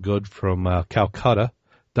holds full of goods from Calcutta.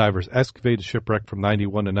 Divers excavated the shipwreck from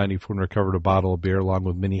 91 to 94 and recovered a bottle of beer along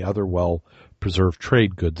with many other well-preserved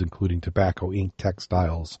trade goods, including tobacco, ink,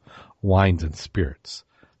 textiles, wines, and spirits.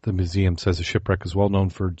 The museum says the shipwreck is well known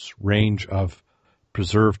for its range of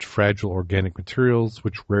preserved fragile organic materials,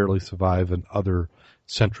 which rarely survive an other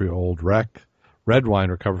century-old wreck. Red wine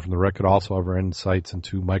recovered from the wreck could also offer insights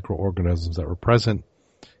into microorganisms that were present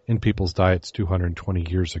in people's diets 220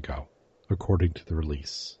 years ago, according to the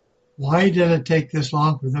release. Why did it take this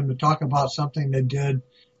long for them to talk about something they did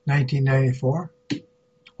 1994?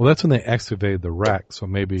 Well, that's when they excavated the wreck, so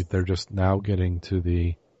maybe they're just now getting to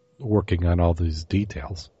the working on all these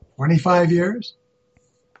details. 25 years?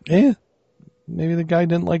 Yeah. Maybe the guy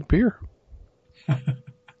didn't like beer.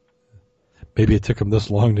 Maybe it took him this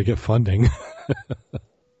long to get funding.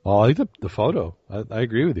 Oh, I like the photo. I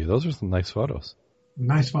agree with you. Those are some nice photos.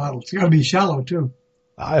 Nice bottle. It's got to be shallow, too.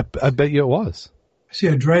 I bet you it was. I see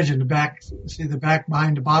a dredge in the back. See the back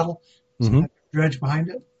behind the bottle? Mm-hmm. Dredge behind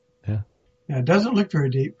it? Yeah. Yeah, it doesn't look very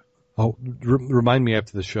deep. Oh, remind me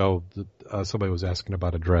after the show, somebody was asking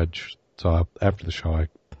about a dredge. So after the show, I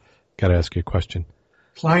got to ask you a question.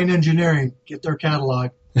 Klein Engineering, get their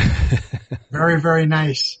catalog. Very, very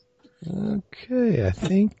nice. Okay, I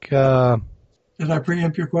think... Did I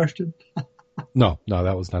preempt your question? No,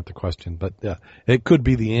 that was not the question. But it could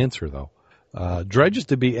be the answer, though. Dredges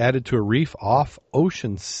to be added to a reef off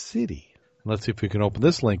Ocean City. Let's see if we can open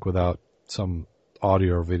this link without some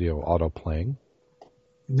audio or video auto playing.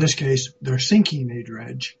 In this case, they're sinking a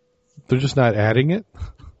dredge. They're just not adding it?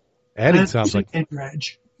 Adding sounds like a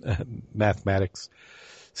dredge. Mathematics.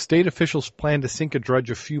 State officials plan to sink a dredge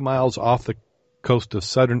a few miles off the coast of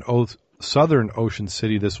southern Ocean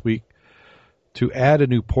City this week to add a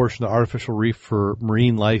new portion of the artificial reef for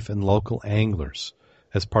marine life and local anglers.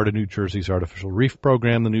 As part of New Jersey's Artificial Reef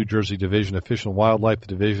Program, the New Jersey Division of Fish and Wildlife, the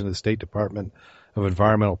Division of the State Department of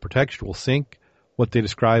Environmental Protection, will sink what they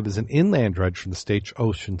describe as an inland dredge from the state's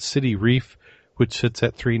Ocean City Reef, which sits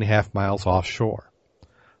at 3.5 miles offshore.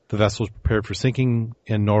 The vessel is prepared for sinking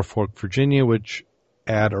in Norfolk, Virginia, which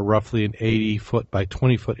add a roughly an 80-foot by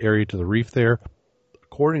 20-foot area to the reef there,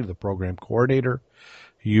 according to the program coordinator,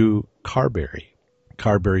 Hugh Carberry.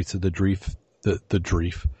 Carberry said the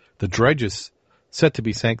dredge is set to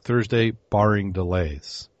be sank Thursday, barring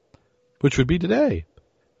delays, which would be today.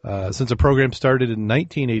 Since the program started in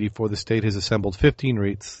 1984, the state has assembled 15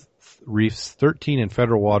 reefs, 13 in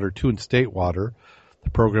federal water, 2 in state water. The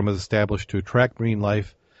program is established to attract marine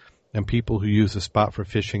life and people who use the spot for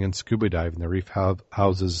fishing and scuba diving. The reef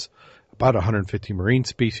houses about 150 marine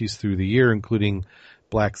species through the year, including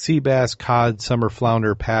black sea bass, cod, summer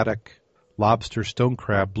flounder, haddock, lobster, stone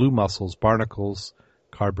crab, blue mussels, barnacles.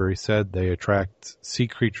 Carberry said they attract sea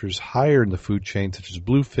creatures higher in the food chain, such as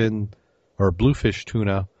bluefish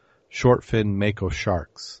tuna, shortfin mako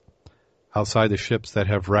sharks. Outside the ships that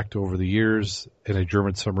have wrecked over the years, and a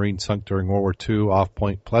German submarine sunk during World War II off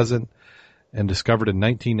Point Pleasant and discovered in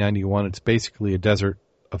 1991, it's basically a desert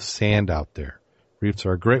of sand out there. Reefs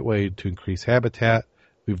are a great way to increase habitat.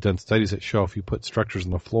 We've done studies that show if you put structures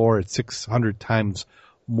on the floor, it's 600 times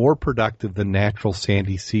more productive than natural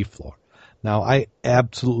sandy seafloor. Now, I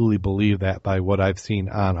absolutely believe that by what I've seen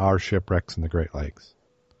on our shipwrecks in the Great Lakes.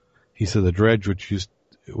 He said the dredge,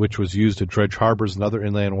 which was used to dredge harbors and other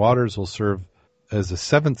inland waters, will serve as the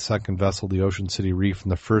 7th sunken vessel of the Ocean City Reef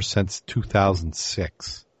and the first since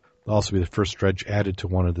 2006. It'll also be the first dredge added to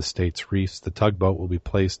one of the state's reefs. The tugboat will be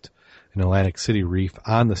placed in Atlantic City Reef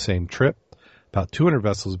on the same trip. About 200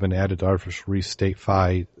 vessels have been added to artificial reefs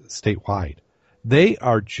statewide. They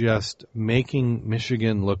are just making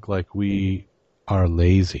Michigan look like we are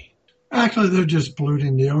lazy. Actually, they're just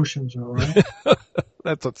polluting the oceans, all right?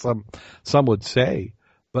 That's what some would say.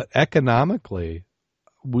 But economically,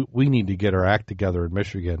 we need to get our act together in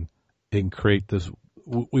Michigan and create this.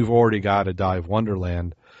 We've already got a dive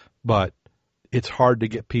wonderland, but it's hard to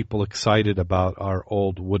get people excited about our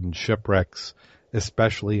old wooden shipwrecks,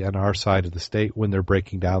 especially on our side of the state when they're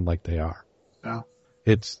breaking down like they are. Yeah.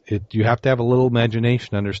 You have to have a little imagination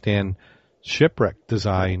to understand shipwreck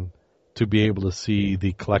design to be able to see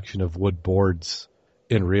the collection of wood boards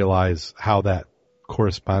and realize how that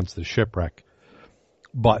corresponds to the shipwreck.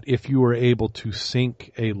 But if you were able to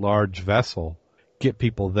sink a large vessel, get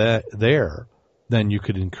people there, then you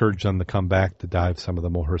could encourage them to come back to dive some of the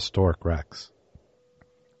more historic wrecks.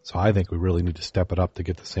 So I think we really need to step it up to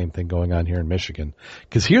get the same thing going on here in Michigan.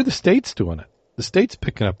 Because here the state's doing it. The state's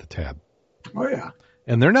picking up the tab. Oh, yeah.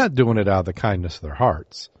 And they're not doing it out of the kindness of their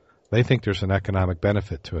hearts. They think there's an economic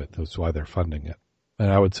benefit to it. That's why they're funding it.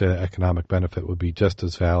 And I would say the economic benefit would be just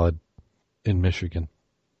as valid in Michigan.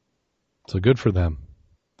 So good for them.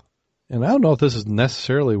 And I don't know if this is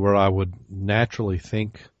necessarily where I would naturally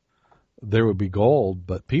think there would be gold,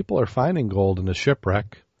 but people are finding gold in a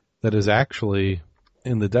shipwreck that is actually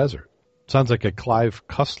in the desert. Sounds like a Clive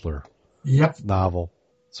Cussler novel.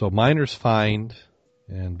 So miners find,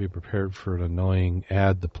 and be prepared for an annoying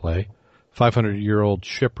ad to play, 500-year-old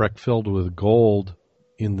shipwreck filled with gold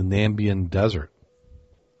in the Nambian Desert.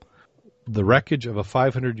 The wreckage of a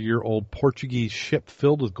 500-year-old Portuguese ship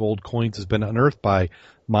filled with gold coins has been unearthed by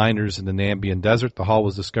miners in the Nambian Desert. The haul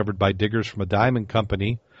was discovered by diggers from a diamond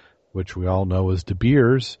company, which we all know as De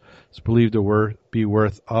Beers. It's believed to be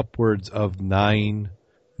worth upwards of 9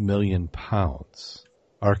 million pounds.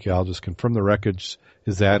 Archaeologists confirm the wreckage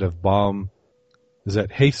is that of is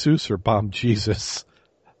that Jesus or Bomb Jesus?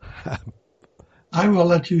 I will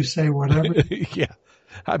let you say whatever. Yeah,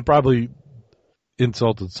 I probably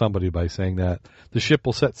insulted somebody by saying that. The ship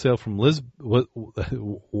will set sail from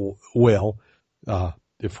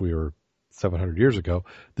if we were 700 years ago,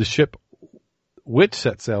 the ship which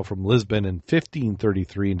set sail from Lisbon in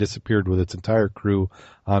 1533 and disappeared with its entire crew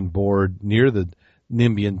on board near the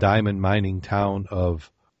Nambian diamond mining town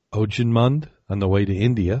of Ojinmund on the way to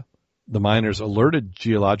India. The miners alerted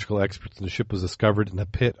geological experts and the ship was discovered in a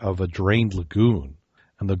pit of a drained lagoon,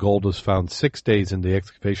 and the gold was found 6 days into the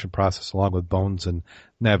excavation process along with bones and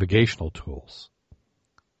navigational tools.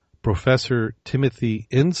 Professor Timothy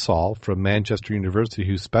Insall from Manchester University,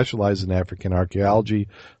 who specializes in African archaeology,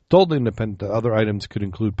 told the Independent that other items could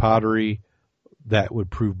include pottery, that would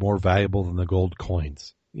prove more valuable than the gold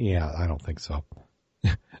coins. Yeah, I don't think so.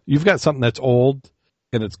 You've got something that's old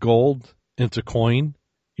and it's gold and it's a coin.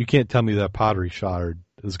 You can't tell me that pottery shard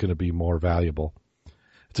is going to be more valuable.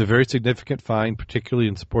 It's a very significant find, particularly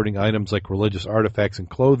in supporting items like religious artifacts and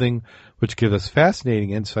clothing, which give us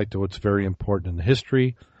fascinating insight to what's very important in the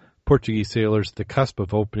history. Portuguese sailors at the cusp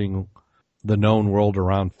of opening the known world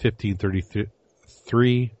around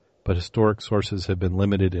 1533, but historic sources have been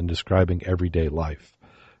limited in describing everyday life.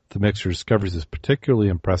 The mixture of discoveries is particularly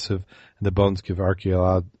impressive, and the bones give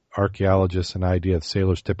archaeologists an idea of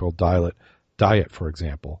sailors' typical diet, for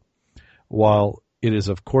example. While it is,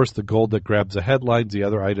 of course, the gold that grabs the headlines, the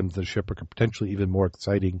other items in the shipwreck are potentially even more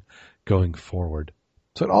exciting going forward.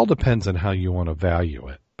 So it all depends on how you want to value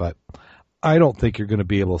it, but I don't think you're going to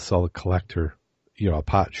be able to sell a collector, a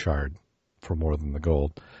pot shard for more than the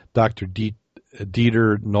gold. Dr.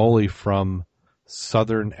 Dieter Nolli from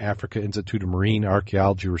Southern Africa Institute of Marine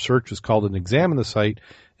Archaeology Research was called and examined the site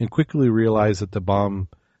and quickly realized that the Bom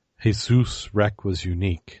Jesus wreck was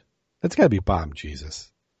unique. That's got to be Bom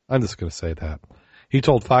Jesus. I'm just going to say that. He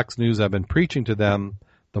told Fox News, I've been preaching to them,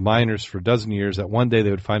 the miners, for a dozen years that one day they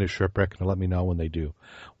would find a shipwreck and let me know when they do.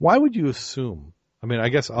 Why would you assume? I mean, I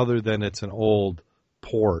guess other than it's an old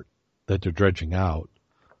port that they're dredging out,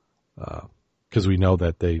 because we know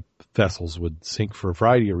that vessels would sink for a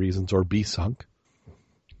variety of reasons or be sunk.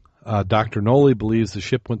 Dr. Nolli believes the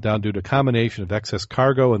ship went down due to a combination of excess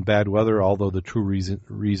cargo and bad weather, although the true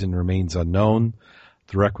reason remains unknown.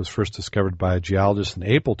 The wreck was first discovered by a geologist in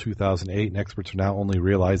April 2008, and experts are now only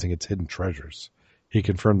realizing its hidden treasures. He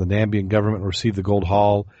confirmed the Nambian government received the gold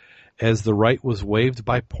haul as the right was waived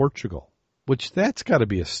by Portugal, which that's got to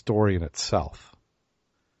be a story in itself.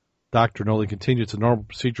 Dr. Nolli continued, it's a normal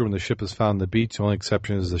procedure when the ship is found on the beach. The only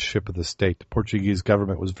exception is the ship of the state. The Portuguese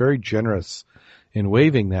government was very generous in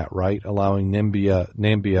waiving that right, allowing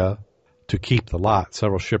Nambia to keep the lot.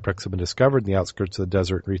 Several shipwrecks have been discovered in the outskirts of the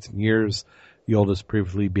desert in recent years, the oldest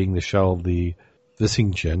previously being the shell of the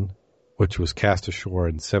Vissingen, which was cast ashore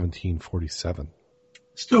in 1747.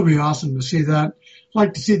 Still be awesome to see that. I'd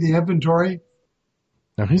like to see the inventory.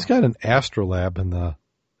 Now, he's got an astrolabe in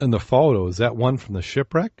the photo. Is that one from the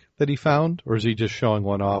shipwreck that he found, or is he just showing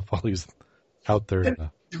one off while he's out there? It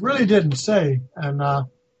really didn't say, and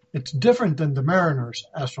it's different than the Mariner's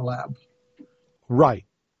astrolabe. Right.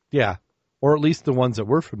 Yeah. Or at least the ones that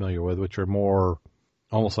we're familiar with, which are more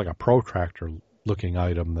almost like a protractor-looking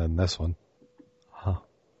item than this one. Huh.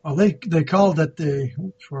 Well, they called it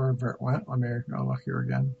wherever it went. Let me go look here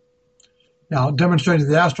again. Now, demonstrated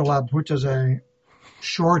the astrolabe, which is a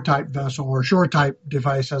shore-type vessel or shore-type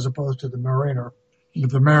device as opposed to the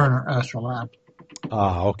Mariner astrolabe.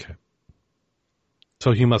 Ah, okay.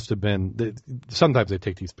 So he must have been, sometimes they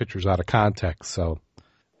take these pictures out of context, so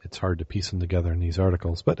it's hard to piece them together in these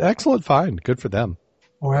articles. But excellent find. Good for them.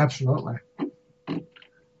 Oh, absolutely.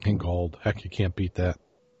 In gold. Heck, you can't beat that.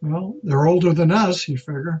 Well, they're older than us, you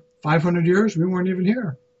figure. 500 years, we weren't even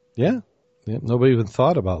here. Yeah. Nobody even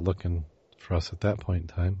thought about looking for us at that point in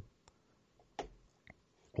time.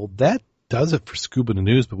 Well, that does it for Scuba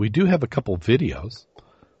News, but we do have a couple videos.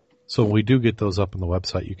 So when we do get those up on the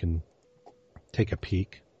website, you can take a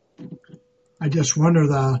peek. I just wonder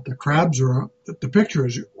the crabs the picture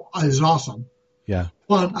is awesome. Yeah.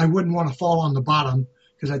 One, I wouldn't want to fall on the bottom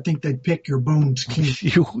because I think they'd pick your bones clean.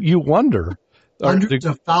 You wonder. Hundreds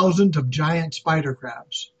of thousands of giant spider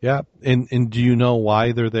crabs. Yeah. And do you know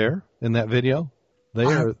why they're there in that video?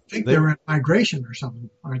 I think they're in migration or something,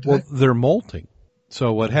 aren't they? Well, they're molting.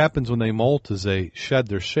 So what happens when they molt is they shed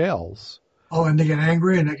their shells. Oh, and they get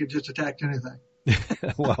angry and they can just attack anything.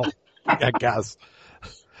 Well, I guess.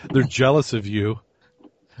 They're jealous of you.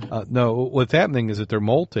 No, what's happening is that they're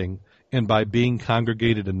molting, and by being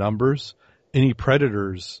congregated in numbers, any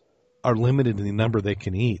predators are limited in the number they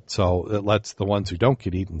can eat. So it lets the ones who don't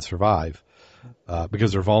get eaten survive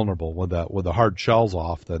because they're vulnerable. With the hard shells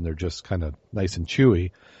off, then they're just kind of nice and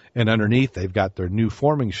chewy. And underneath, they've got their new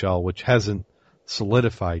forming shell, which hasn't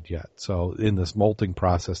solidified yet. So in this molting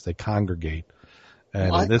process, they congregate.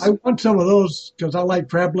 And I want some of those because I like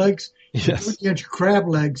crab legs. Yes. 2-inch crab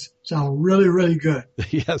legs sound really, really good.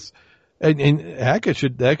 Yes. And heck,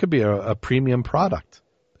 that could be a premium product.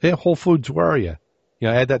 Hey, Whole Foods, where are you?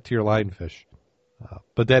 Add that to your line fish.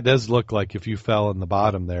 But that does look like if you fell in the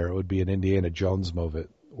bottom there, it would be an Indiana Jones movie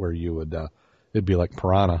where you would, it'd be like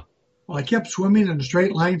piranha. Well, I kept swimming in a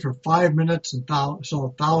straight line for 5 minutes and saw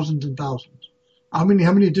thousands and thousands. How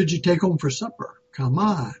many did you take home for supper? Come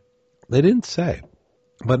on. They didn't say,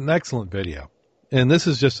 but an excellent video. And this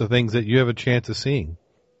is just the things that you have a chance of seeing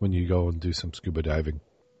when you go and do some scuba diving.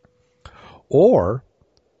 Or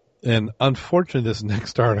And unfortunately, this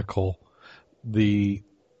next article, the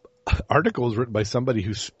article was written by somebody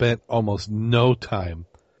who spent almost no time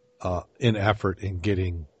in effort in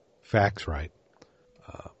getting facts right.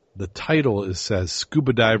 The title says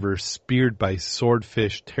 "Scuba Diver Speared by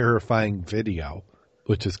Swordfish Terrifying Video,"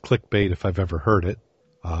 which is clickbait if I've ever heard it.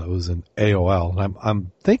 It was an AOL, and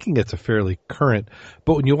I'm thinking it's a fairly current.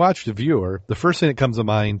 But when you watch the viewer, the first thing that comes to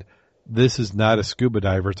mind, this is not a scuba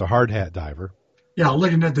diver; it's a hard hat diver. Yeah,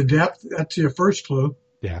 looking at the depth, that's your first clue.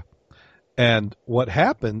 Yeah, and what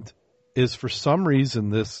happened is, for some reason,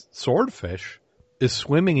 this swordfish is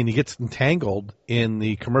swimming and he gets entangled in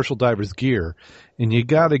the commercial diver's gear. And you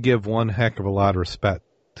got to give one heck of a lot of respect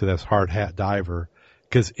to this hard hat diver,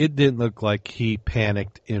 because it didn't look like he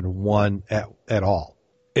panicked in one at all.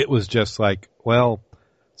 It was just like, well,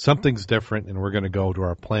 something's different and we're going to go to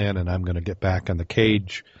our plan and I'm going to get back on the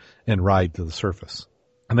cage and ride to the surface.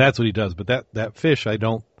 And that's what he does. But that fish,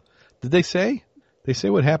 did they say? They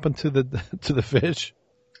say what happened to the fish?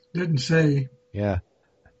 Didn't say. Yeah.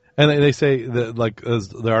 And they say that, like, as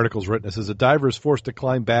the article's written, it says a diver is forced to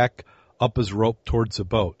climb back up his rope towards the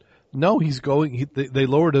boat. No, he's going. They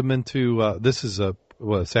lowered him into. This is a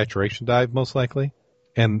saturation dive, most likely,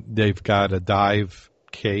 and they've got a dive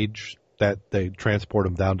cage that they transport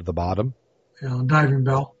him down to the bottom. Yeah, diving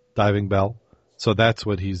bell. Diving bell. So that's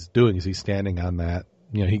what he's doing. Is he's standing on that?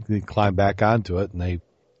 You know, he climbed back onto it, and they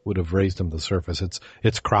would have raised him to the surface.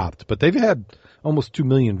 It's cropped, but they've had almost 2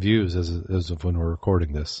 million views as of when we're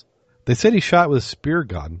recording this. They said he shot with a spear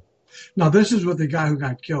gun. Now, this is with the guy who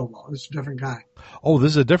got killed, though. This is a different guy. Oh, this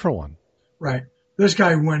is a different one. Right. This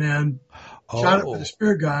guy went in, shot it with a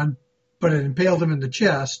spear gun, but it impaled him in the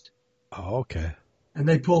chest. Oh, okay. And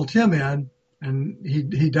they pulled him in, and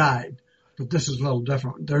he died. But this is a little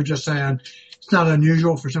different. They're just saying it's not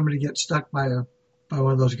unusual for somebody to get stuck by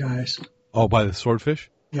one of those guys. Oh, by the swordfish?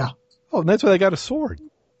 Yeah. Oh, and that's why they got a sword.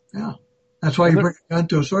 Yeah. That's why you bring a gun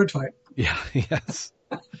to a sword fight. Yeah, yes.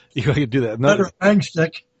 You got to do that. Better bang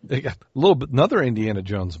stick. They got a little bit, another Indiana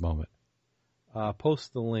Jones moment.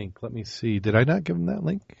 Post the link. Let me see. Did I not give them that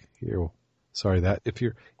link? Here. Sorry, that. If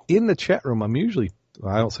you're in the chat room,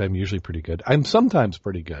 I don't say I'm usually pretty good. I'm sometimes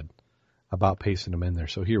pretty good about pasting them in there.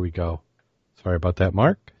 So here we go. Sorry about that,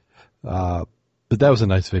 Mark. But that was a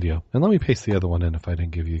nice video. And let me paste the other one in if I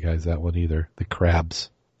didn't give you guys that one either. The crabs.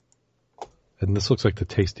 And this looks like the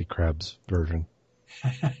Tasty Crabs version.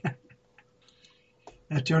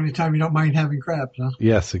 That's the only time you don't mind having crabs, huh?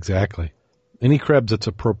 Yes, exactly. Any crabs that's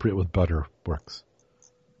appropriate with butter works.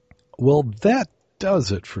 Well, that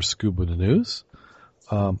does it for Scuba News.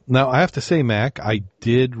 Now, I have to say, Mac, I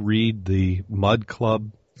did read the Mud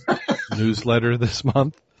Club newsletter this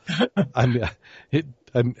month.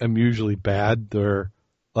 I'm usually bad.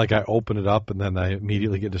 Like I open it up and then I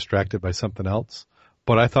immediately get distracted by something else.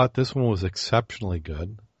 But I thought this one was exceptionally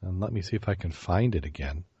good. And let me see if I can find it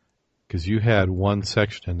again. Because you had one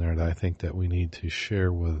section in there that I think that we need to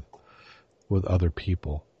share with other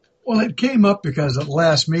people. Well, it came up because at the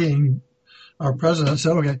last meeting, our president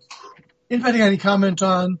said, okay, anybody got any comment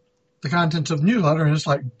on the contents of the newsletter? And it's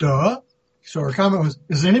like, duh. So our comment was,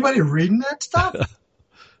 is anybody reading that stuff?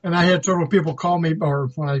 And I had several people call me, or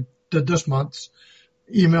when I did this month's,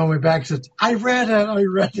 email me back and said, I read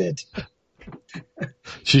it.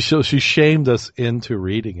 She shamed us into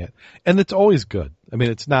reading it. And it's always good. I mean,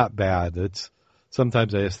 it's not bad.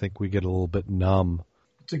 Sometimes I just think we get a little bit numb.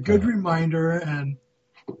 It's a good reminder,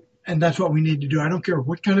 and that's what we need to do. I don't care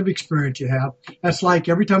what kind of experience you have. That's like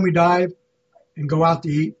every time we dive and go out to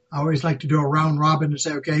eat, I always like to do a round robin and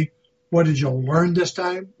say, okay, what did you learn this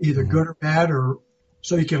time? Either good or bad, or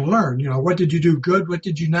so you can learn, what did you do good? What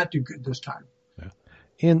did you not do good this time?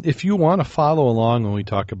 And if you want to follow along when we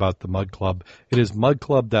talk about the Mud Club, it is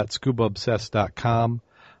mudclub.scubaobsessed.com.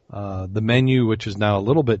 The menu, which is now a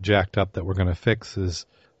little bit jacked up that we're going to fix,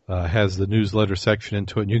 has the newsletter section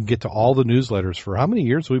into it. And you can get to all the newsletters for how many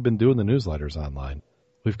years we've been doing the newsletters online.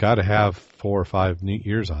 We've got to have 4 or 5 neat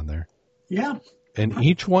years on there. Yeah. And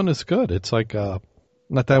each one is good. It's like, not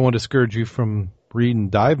that I want to discourage you from reading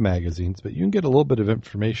dive magazines, but you can get a little bit of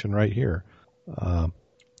information right here.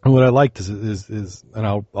 And what I liked is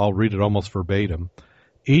and I'll read it almost verbatim.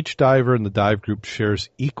 Each diver in the dive group shares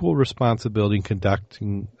equal responsibility in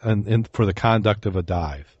conducting and for the conduct of a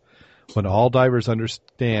dive. When all divers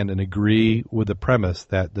understand and agree with the premise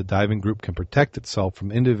that the diving group can protect itself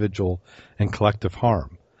from individual and collective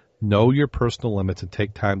harm, know your personal limits and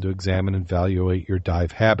take time to examine and evaluate your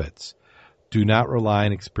dive habits. Do not rely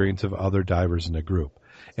on experience of other divers in a group.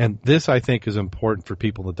 And this, I think, is important for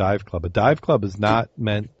people in the dive club. A dive club is not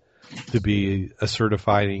meant to be a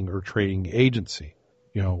certifying or trading agency.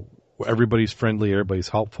 everybody's friendly, everybody's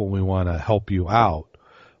helpful, and we want to help you out.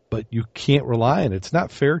 But you can't rely on it. It's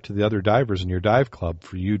not fair to the other divers in your dive club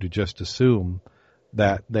for you to just assume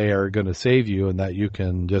that they are going to save you and that you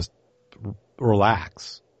can just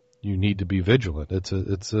relax. You need to be vigilant.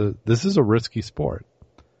 This is a risky sport.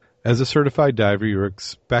 As a certified diver, you're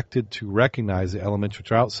expected to recognize the elements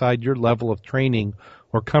which are outside your level of training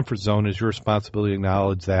or comfort zone. Is your responsibility to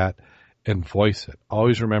acknowledge that and voice it.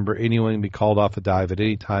 Always remember, anyone can be called off a dive at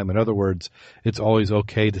any time. In other words, it's always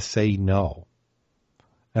okay to say no.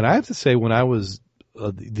 And I have to say, when I was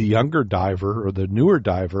the younger diver or the newer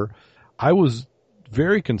diver, I was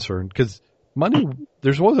very concerned because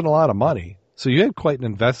there wasn't a lot of money. So you had quite an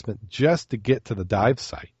investment just to get to the dive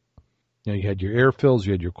site. You know, you had your air fills,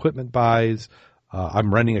 you had your equipment buys.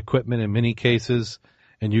 I'm renting equipment in many cases,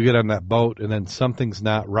 and you get on that boat and then something's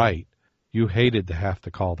not right. You hated to have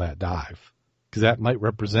to call that dive because that might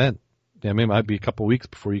represent, it might be a couple of weeks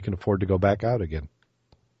before you can afford to go back out again.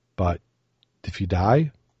 But if you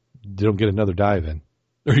die, you don't get another dive in,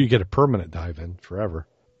 or you get a permanent dive in forever.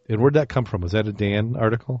 And where'd that come from? Was that a Dan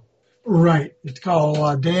article? Right. It's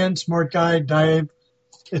called Dan Smart Guide Dive.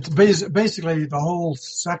 It's basically the whole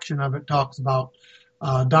section of it talks about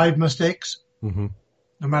dive mistakes. Mm-hmm.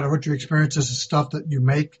 No matter what your experience is, it's stuff that you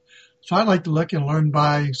make. So I like to look and learn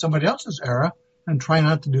by somebody else's era and try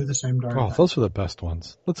not to do the same darn thing. Those are the best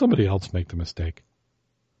ones. Let somebody else make the mistake.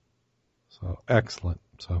 So excellent.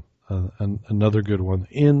 So another good one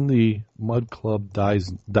in the Mud Club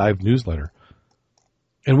Dive newsletter.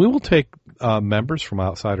 And we will take members from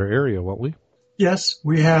outside our area, won't we? Yes,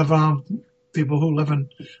 we have people who live in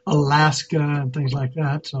Alaska and things like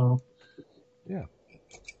that. So, yeah.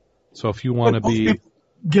 So if you want to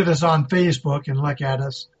get us on Facebook and look at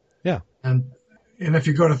us. Yeah. And if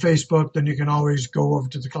you go to Facebook, then you can always go over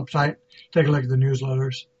to the club site, take a look at the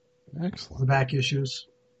newsletters. Excellent. The back issues.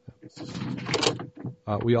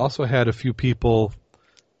 We also had a few people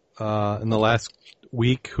in the last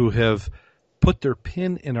week who have put their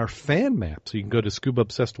pin in our fan map. So you can go to Scuba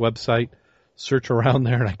Obsessed website, search around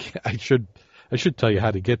there, and I should tell you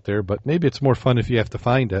how to get there, but maybe it's more fun if you have to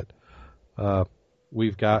find it.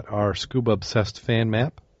 We've got our Scuba Obsessed fan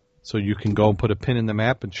map, so you can go and put a pin in the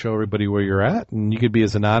map and show everybody where you're at, and you could be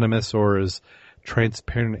as anonymous or as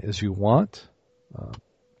transparent as you want.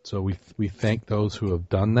 So we thank those who have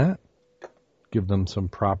done that, give them some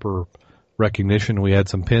proper recognition. We had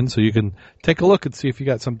some pins, so you can take a look and see if you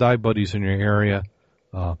got some dive buddies in your area.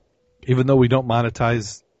 Even though we don't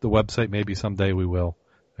monetize the website, maybe someday we will,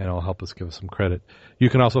 and it'll help us give us some credit. You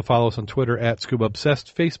can also follow us on Twitter at Scuba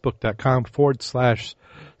Obsessed,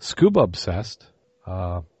 Facebook.com/Scuba Obsessed.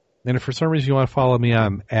 And if for some reason you want to follow me,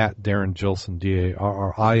 I'm at Darren Jillson,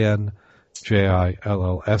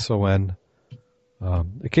 DarrinJillson.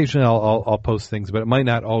 Occasionally I'll post things, but it might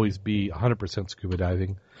not always be 100% scuba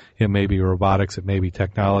diving. It may be robotics, it may be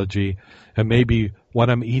technology, and maybe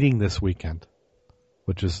what I'm eating this weekend,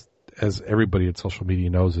 which is, as everybody at social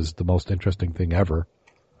media knows, is the most interesting thing ever.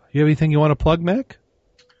 You have anything you want to plug, Mac?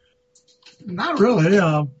 Not really,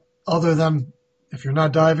 other than if you're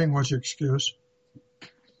not diving, what's your excuse?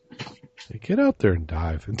 Hey, get out there and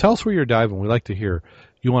dive. And tell us where you're diving. We like to hear.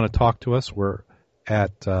 You want to talk to us? We're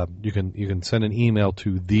at, you can send an email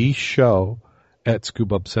to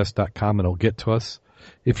theshow@scubaobsessed.com and it'll get to us.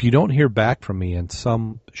 If you don't hear back from me in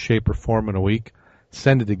some shape or form in a week,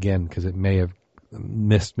 send it again because it may have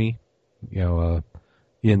missed me,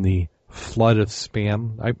 in the flood of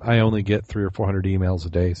spam. I only get 300 or 400 emails a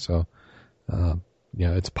day, so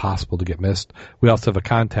it's possible to get missed. We also have a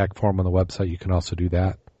contact form on the website. You can also do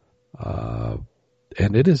that.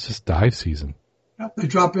 And it is just dive season. Yep, they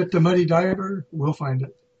drop it to Muddy Diver, we'll find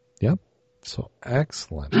it. Yep. So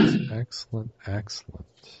excellent, excellent.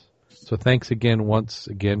 So thanks once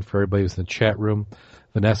again for everybody who's in the chat room.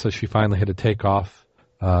 Vanessa, she finally had to take off.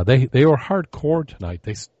 They were hardcore tonight.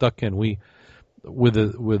 They stuck in. With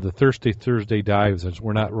the Thursday dives,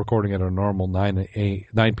 we're not recording at our normal 9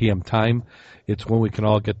 p.m. time. It's when we can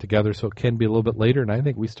all get together, so it can be a little bit later. And I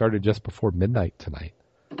think we started just before midnight tonight.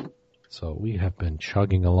 So we have been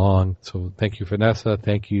chugging along. So thank you, Vanessa.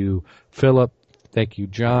 Thank you, Philip. Thank you,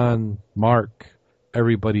 John, Mark,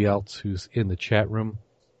 everybody else who's in the chat room.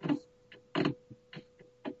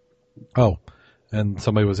 Oh, and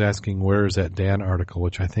somebody was asking where is that Dan article,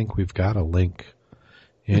 which I think we've got a link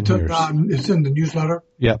in here. It's in the newsletter.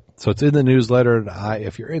 Yep. So it's in the newsletter, and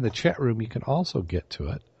if you're in the chat room, you can also get to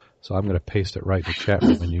it. So I'm going to paste it right in the chat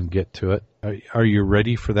room, and you can get to it. Are you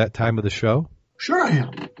ready for that time of the show? Sure, I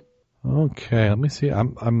am. Okay. Let me see.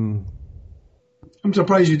 I'm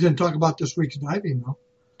surprised you didn't talk about this week's diving, though.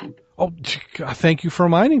 Oh, thank you for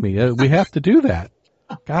reminding me. We have to do that.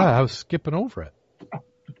 God, I was skipping over it.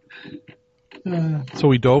 Uh, So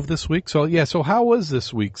we dove this week. So how was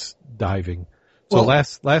this week's diving? So Well,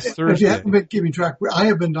 last if you Thursday. haven't been keeping track, I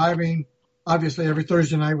have been diving, obviously, every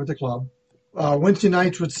Thursday night with the club, Wednesday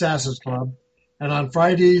nights with Sass's club, and on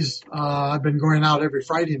Fridays, I've been going out every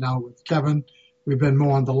Friday now with Kevin. We've been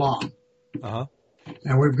mowing the lawn. Uh-huh.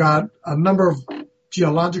 And we've got a number of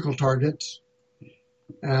geological targets.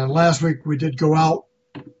 And last week we did go out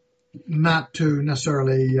not to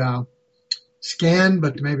necessarily scan,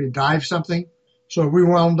 but to maybe dive something. So we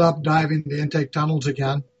wound up diving the intake tunnels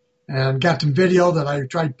again and got some video that I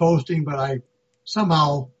tried posting, but I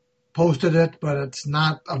somehow posted it, but it's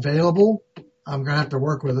not available. I'm going to have to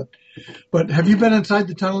work with it. But have you been inside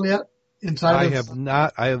the tunnel yet? I have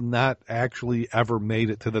not actually ever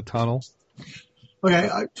made it to the tunnel. Okay,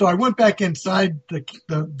 so I went back inside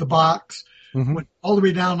the box, Mm-hmm. went all the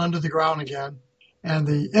way down under the ground again, and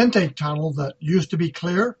the intake tunnel that used to be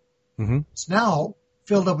clear, Mm-hmm. it's now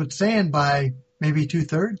filled up with sand by maybe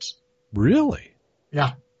 2/3. Really?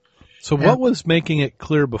 Yeah. So Yeah. what was making it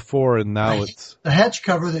clear before and now it's... The hatch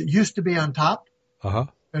cover that used to be on top Uh-huh.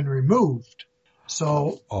 been removed.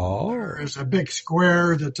 So Oh. there is a big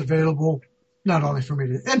square that's available not only for me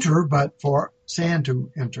to enter, but for sand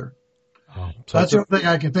to enter. Oh. So that's the only thing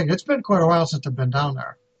I can think. It's been quite a while since I've been down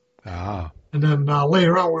there. Ah. And then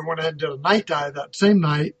later on, we went ahead and did a night dive that same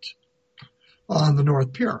night on the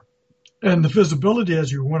North Pier. And the visibility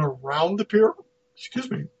as you went around the pier,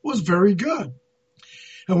 was very good.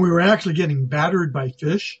 And we were actually getting battered by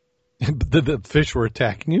fish. The fish were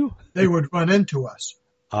attacking you? They would run into us.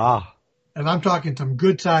 Ah. And I'm talking some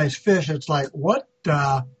good-sized fish. It's like, what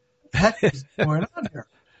the heck is going on here?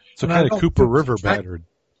 So And I kind don't of Cooper know if River it's attract- battered.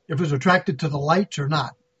 If it was attracted to the lights or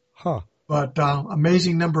not. Huh. But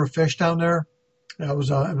amazing number of fish down there. It was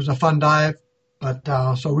a fun dive. But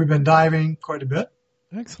so we've been diving quite a bit.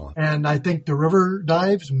 Excellent. And I think the river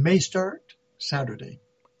dives may start Saturday.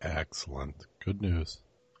 Excellent. Good news.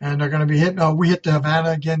 And they're going to be hitting, we hit the Havana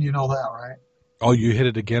again. You know that, right? Oh, you hit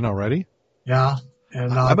it again already? Yeah.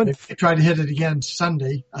 And they tried to hit it again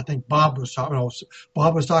Sunday. I think Bob was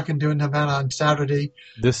talking doing Havana on Saturday.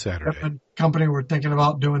 This Saturday. Different company were thinking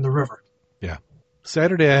about doing the river. Yeah.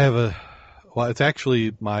 Saturday I have it's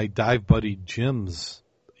actually my dive buddy Jim's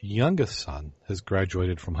youngest son has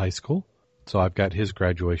graduated from high school. So I've got his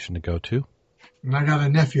graduation to go to. And I got a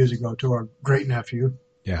nephew to go to, a great nephew.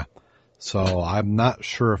 Yeah. So I'm not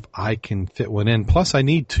sure if I can fit one in. Plus I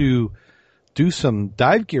need to do some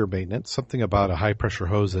dive gear maintenance, something about a high pressure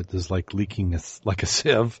hose that is like leaking like a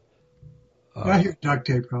sieve. I hear duct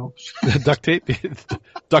tape helps. duct tape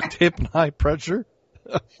and high pressure.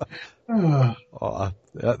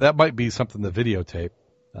 That might be something to videotape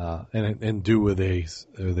and do with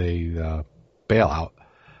a bailout.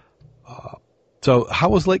 So how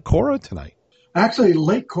was Lake Cora tonight? Actually,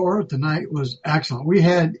 Lake Cora tonight was excellent. We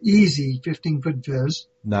had easy 15-foot fizz.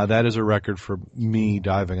 Now that is a record for me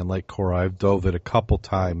diving in Lake Cora. I've dove it a couple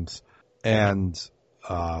times, and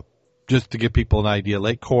just to give people an idea,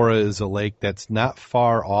 Lake Cora is a lake that's not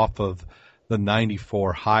far off of the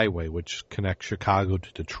 94 highway, which connects Chicago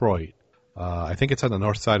to Detroit. I think it's on the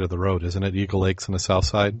north side of the road, isn't it? Eagle Lake's on the south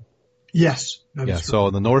side? Yes. Yeah, so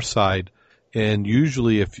on the north side, and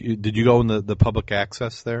usually did you go in the public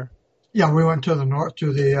access there? Yeah, we went to the north,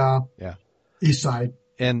 to the east side.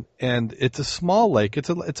 And it's a small lake.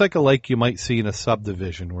 It's like a lake you might see in a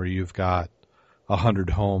subdivision where you've got 100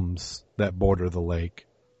 homes that border the lake.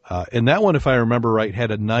 And that one, if I remember right,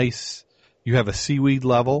 had you have a seaweed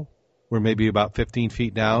level where maybe about 15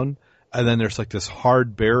 feet down, and then there's like this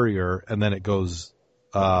hard barrier, and then it goes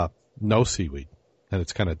no seaweed, and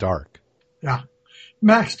it's kind of dark. Yeah.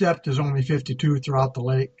 Max depth is only 52 throughout the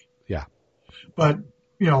lake. Yeah. But,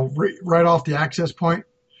 right off the access point,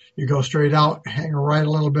 you go straight out, hang a right a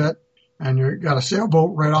little bit, and you got a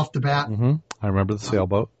sailboat right off the bat. Mm-hmm. I remember the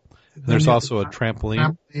sailboat. There's also a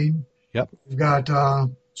trampoline. Yep. You've got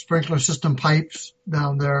sprinkler system pipes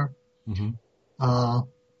down there. Mm-hmm.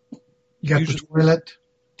 You got the toilet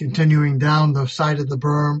continuing down the side of the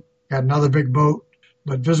berm. Got another big boat.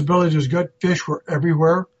 But visibility was good. Fish were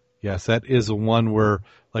everywhere. Yes, that is one where,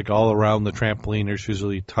 like, all around the trampoline, there's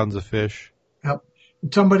usually tons of fish. Yep.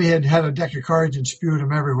 And somebody had a deck of cards and spewed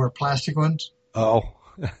them everywhere, plastic ones. Oh.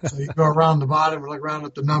 So you go around the bottom, look around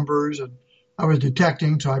at the numbers, and I was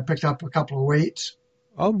detecting, so I picked up a couple of weights.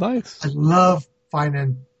 Oh, nice. I love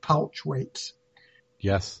finding pouch weights.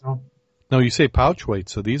 Yes. No, you say pouch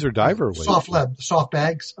weights, so these are diver weights. Soft lead, the soft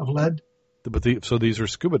bags of lead. But so these are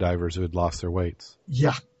scuba divers who had lost their weights.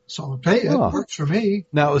 Yeah. So, hey, it works for me.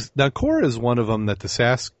 Now Cora is one of them that the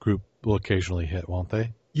SAS group will occasionally hit, won't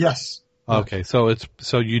they? Yes. Okay, so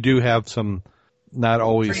you do have some not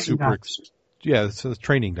always Training super. dives. Yeah, it's a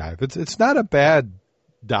training dive. It's not a bad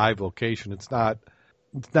dive location. It's not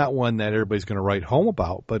one that everybody's going to write home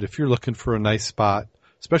about. But if you're looking for a nice spot,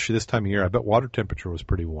 especially this time of year, I bet water temperature was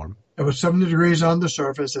pretty warm. It was 70 degrees on the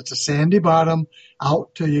surface. It's a sandy bottom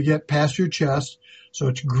out till you get past your chest. So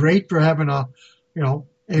it's great for having 8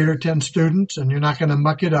 or 10 students, and you're not going to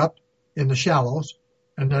muck it up in the shallows.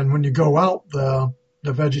 And then when you go out, the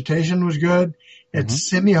vegetation was good. It's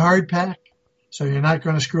semi-hard pack, so you're not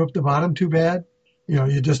going to screw up the bottom too bad.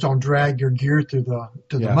 You just don't drag your gear through the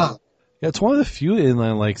mud. Yeah, it's one of the few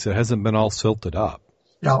inland lakes that hasn't been all silted up.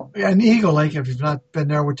 Yeah, and Eagle Lake, if you've not been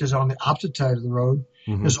there, which is on the opposite side of the road,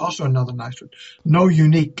 is also another nice one. No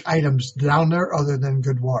unique items down there other than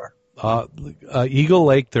good water. Eagle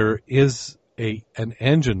Lake, there is an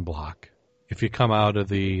engine block. If you come out of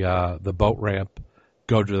the boat ramp,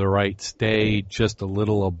 go to the right, stay just a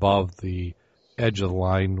little above the edge of the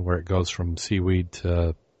line where it goes from seaweed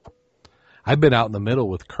to. I've been out in the middle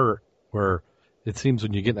with Kurt, where it seems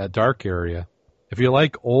when you get in that dark area, if you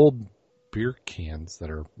like old beer cans that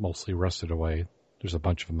are mostly rusted away, there's a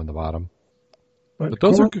bunch of them in the bottom. But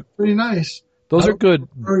those are good. Pretty nice. Those are good.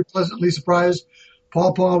 Very pleasantly surprised.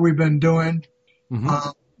 Paw we've been doing,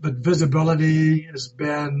 but visibility has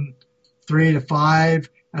been 3 to 5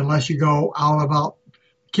 unless you go out about.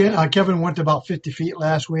 Kevin went to about 50 feet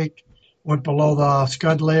last week, went below the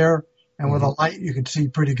scud layer, and with a light you could see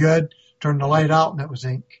pretty good. Turned the light out and it was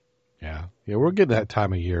ink. Yeah, we're getting that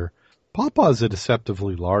time of year. Pawpaw is a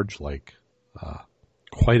deceptively large lake,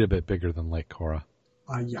 quite a bit bigger than Lake Cora.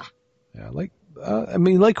 Yeah. Yeah,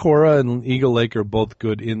 Lake Cora and Eagle Lake are both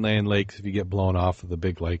good inland lakes if you get blown off of the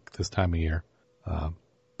big lake this time of year.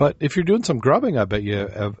 But if you're doing some grubbing, I bet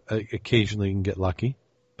you occasionally can get lucky.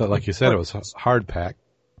 But like you said, it was hard packed.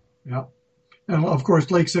 Yeah. And of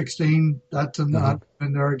course, Lake 16, that's in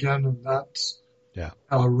there again, and that's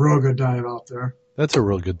a real good dive out there. That's a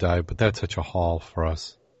real good dive, but that's such a haul for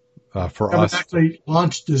us. Kevin actually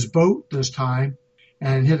launched his boat this time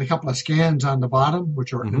and hit a couple of scans on the bottom,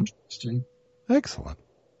 which are interesting. Excellent.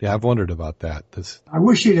 Yeah, I've wondered about that. I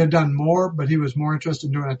wish he'd have done more, but he was more interested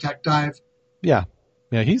in doing a tech dive. Yeah.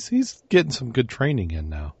 Yeah, he's getting some good training in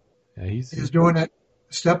now. Yeah, he's doing it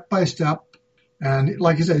step by step. And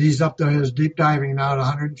like I said, he's up to his deep diving now at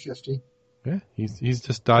 150. Yeah, he's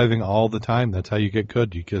just diving all the time. That's how you get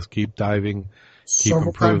good. You just keep diving, keep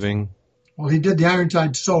improving. Well, he did the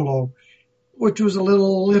Ironside solo, which was a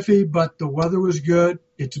little iffy, but the weather was good.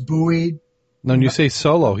 It's buoyed. Now, when you say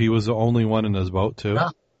solo, he was the only one in his boat, too? Yeah,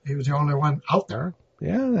 he was the only one out there.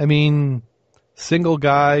 Yeah, I mean, single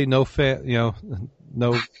guy, no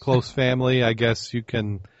close family. I guess you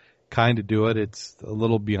can kind of do it. It's a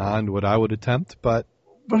little beyond what I would attempt, but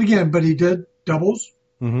he did doubles,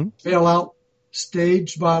 bailout,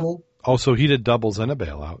 stage bottle. Oh, so he did doubles and a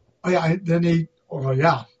bailout. Oh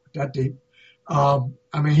yeah, that deep.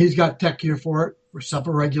 He's got tech gear for it, with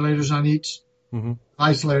separate regulators on each,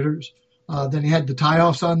 isolators. Then he had the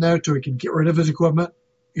tie-offs on there so he could get rid of his equipment,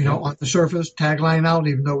 on the surface, tagline out,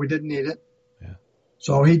 even though we didn't need it. Yeah.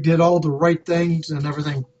 So he did all the right things and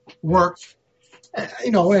everything worked.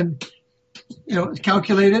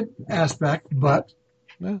 Calculated aspect, but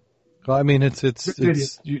yeah. Well, I mean, it's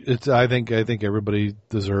I think everybody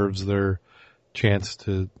deserves their chance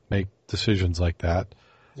to make decisions like that.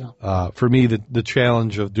 Yeah. For me, the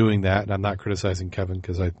challenge of doing that, and I'm not criticizing Kevin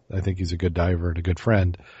because I think he's a good diver and a good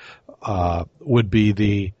friend, would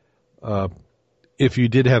be if you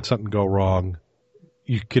did have something go wrong,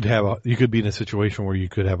 you could be in a situation where you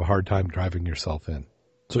could have a hard time driving yourself in.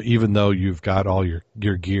 So even though you've got all your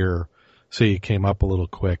gear, say you came up a little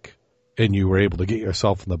quick and you were able to get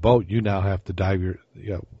yourself in the boat, you now have to dive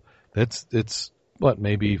it's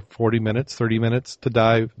maybe 40 minutes, 30 minutes to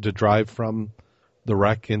drive from the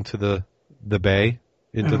wreck into the bay,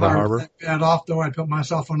 into the harbor. And off though, I'd put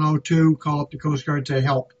myself on O2, call up the Coast Guard, say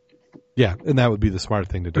help. Yeah, and that would be the smart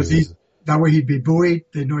thing to do. That way he'd be buoyed.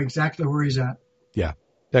 They know exactly where he's at. Yeah,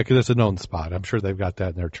 because it's a known spot. I'm sure they've got that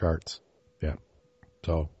in their charts. Yeah.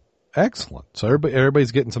 So, excellent. So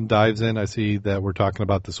everybody's getting some dives in. I see that we're talking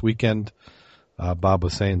about this weekend. Bob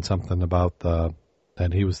was saying something about that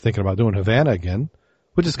he was thinking about doing Havana again,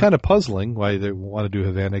 which is kind of puzzling why they want to do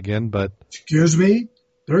Havana again. But excuse me,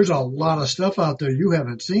 there's a lot of stuff out there you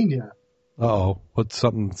haven't seen yet. What's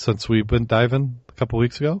something since we've been diving a couple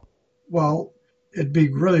weeks ago? Well, it'd be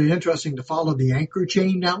really interesting to follow the anchor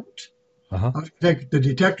chain out. I'll take the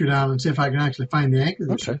detector down and see if I can actually find the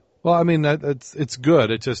anchor. Okay. Well, I mean, it's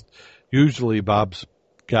good. It's just usually Bob's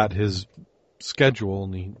got his schedule,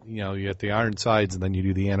 and you get the Ironsides, and then you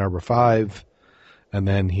do the Ann Arbor 5, and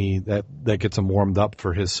then that gets him warmed up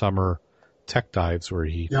for his summer tech dives where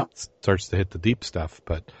he starts to hit the deep stuff.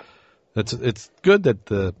 But it's good that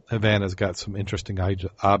the Havana's got some interesting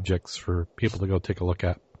objects for people to go take a look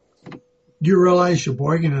at. Do you realize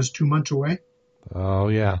Sheboygan is 2 months away? Oh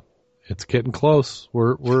yeah, it's getting close.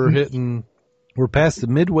 We're past the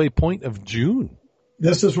midway point of June.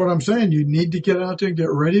 This is what I'm saying. You need to get out there and get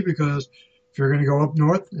ready, because if you're going to go up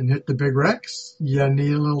north and hit the big wrecks, you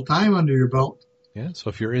need a little time under your belt. Yeah, so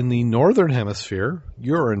if you're in the northern hemisphere,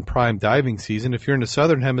 you're in prime diving season. If you're in the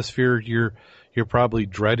southern hemisphere, you're probably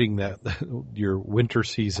dreading that your winter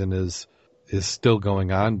season is still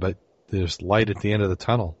going on, but there's light at the end of the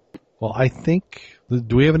tunnel. Well, I think,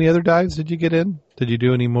 do we have any other dives? Did you get in? Did you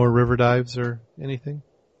do any more river dives or anything?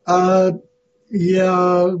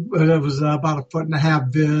 Yeah, but it was about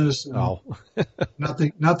 1.5 viz. Oh.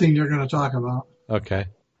 Nothing you're going to talk about. Okay.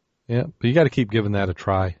 Yeah, but you got to keep giving that a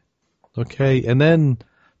try. Okay, and then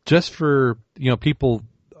just for, people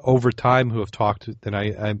over time who have talked, and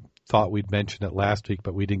I thought we'd mention it last week,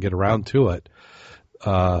 but we didn't get around to it.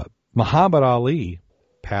 Muhammad Ali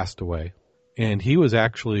passed away, and he was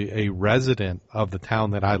actually a resident of the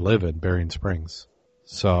town that I live in, Berrien Springs.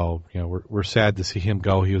 So, we're sad to see him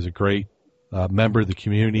go. He was a great member of the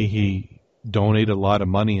community. He donated a lot of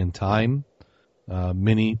money and time,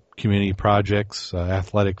 many community projects,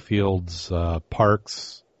 athletic fields,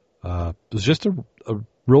 parks. Was just a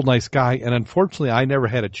real nice guy. And unfortunately, I never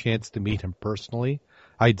had a chance to meet him personally.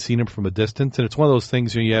 I'd seen him from a distance. And it's one of those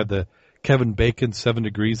things, you have the Kevin Bacon 7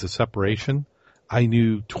 degrees of separation. I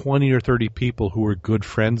knew 20 or 30 people who were good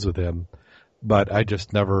friends with him, but I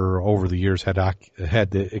just never over the years had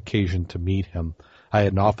the occasion to meet him. I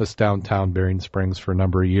had an office downtown Berrien Springs for a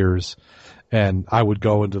number of years, and I would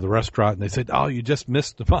go into the restaurant and they said, "Oh, you just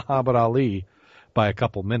missed Muhammad Ali by a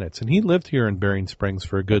couple minutes." And he lived here in Berrien Springs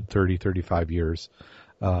for a good 30, 35 years.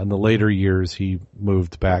 In the later years, he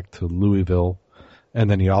moved back to Louisville, and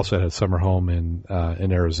then he also had a summer home in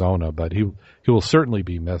Arizona. But he will certainly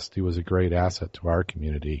be missed. He was a great asset to our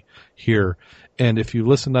community here. And if you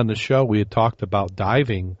listened on the show, we had talked about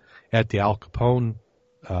diving at the Al Capone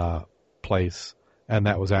place, and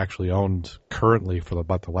that was actually owned currently for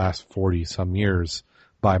about the last 40-some years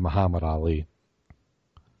by Muhammad Ali.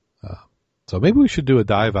 So maybe we should do a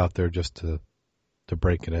dive out there just to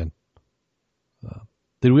break it in.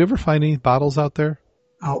 Did we ever find any bottles out there?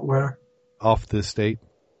 Out where? Off the estate,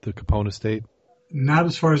 the Capone estate? Not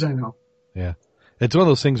as far as I know. Yeah. It's one of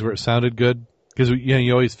those things where it sounded good, because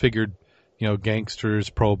you always figured,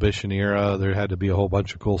 gangsters, Prohibition era, there had to be a whole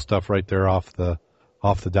bunch of cool stuff right there off the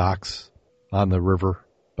docks on the river,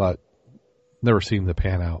 but never seemed to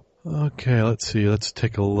pan out. Okay, let's see. Let's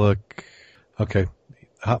take a look. Okay.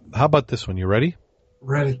 How about this one? You ready?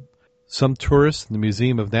 Ready. Some tourists in the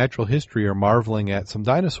Museum of Natural History are marveling at some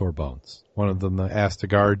dinosaur bones. One of them asked the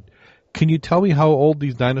guard, "Can you tell me how old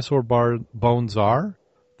these dinosaur bones are?"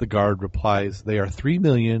 The guard replies, "They are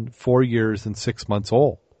 3,000,004 years and 6 months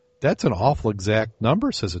old." "That's an awful exact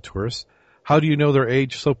number," says a tourist. "How do you know their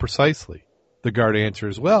age so precisely?" The guard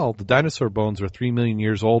answers, "Well, the dinosaur bones are 3 million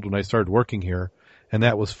years old when I started working here, and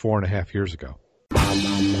that was 4.5 years ago."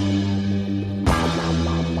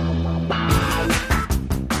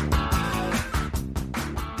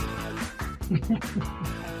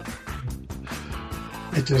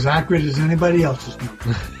 It's as accurate as anybody else's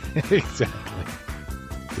number. Exactly.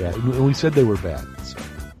 Yeah, and we said they were bad. So,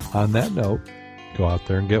 on that note, go out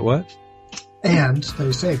there and get wet. And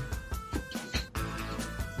stay safe.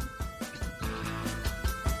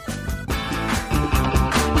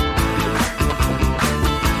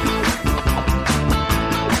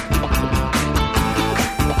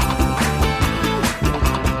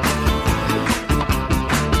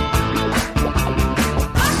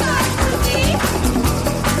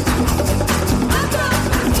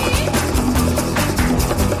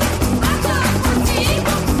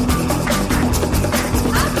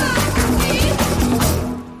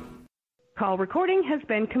 Call recording has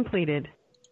been completed.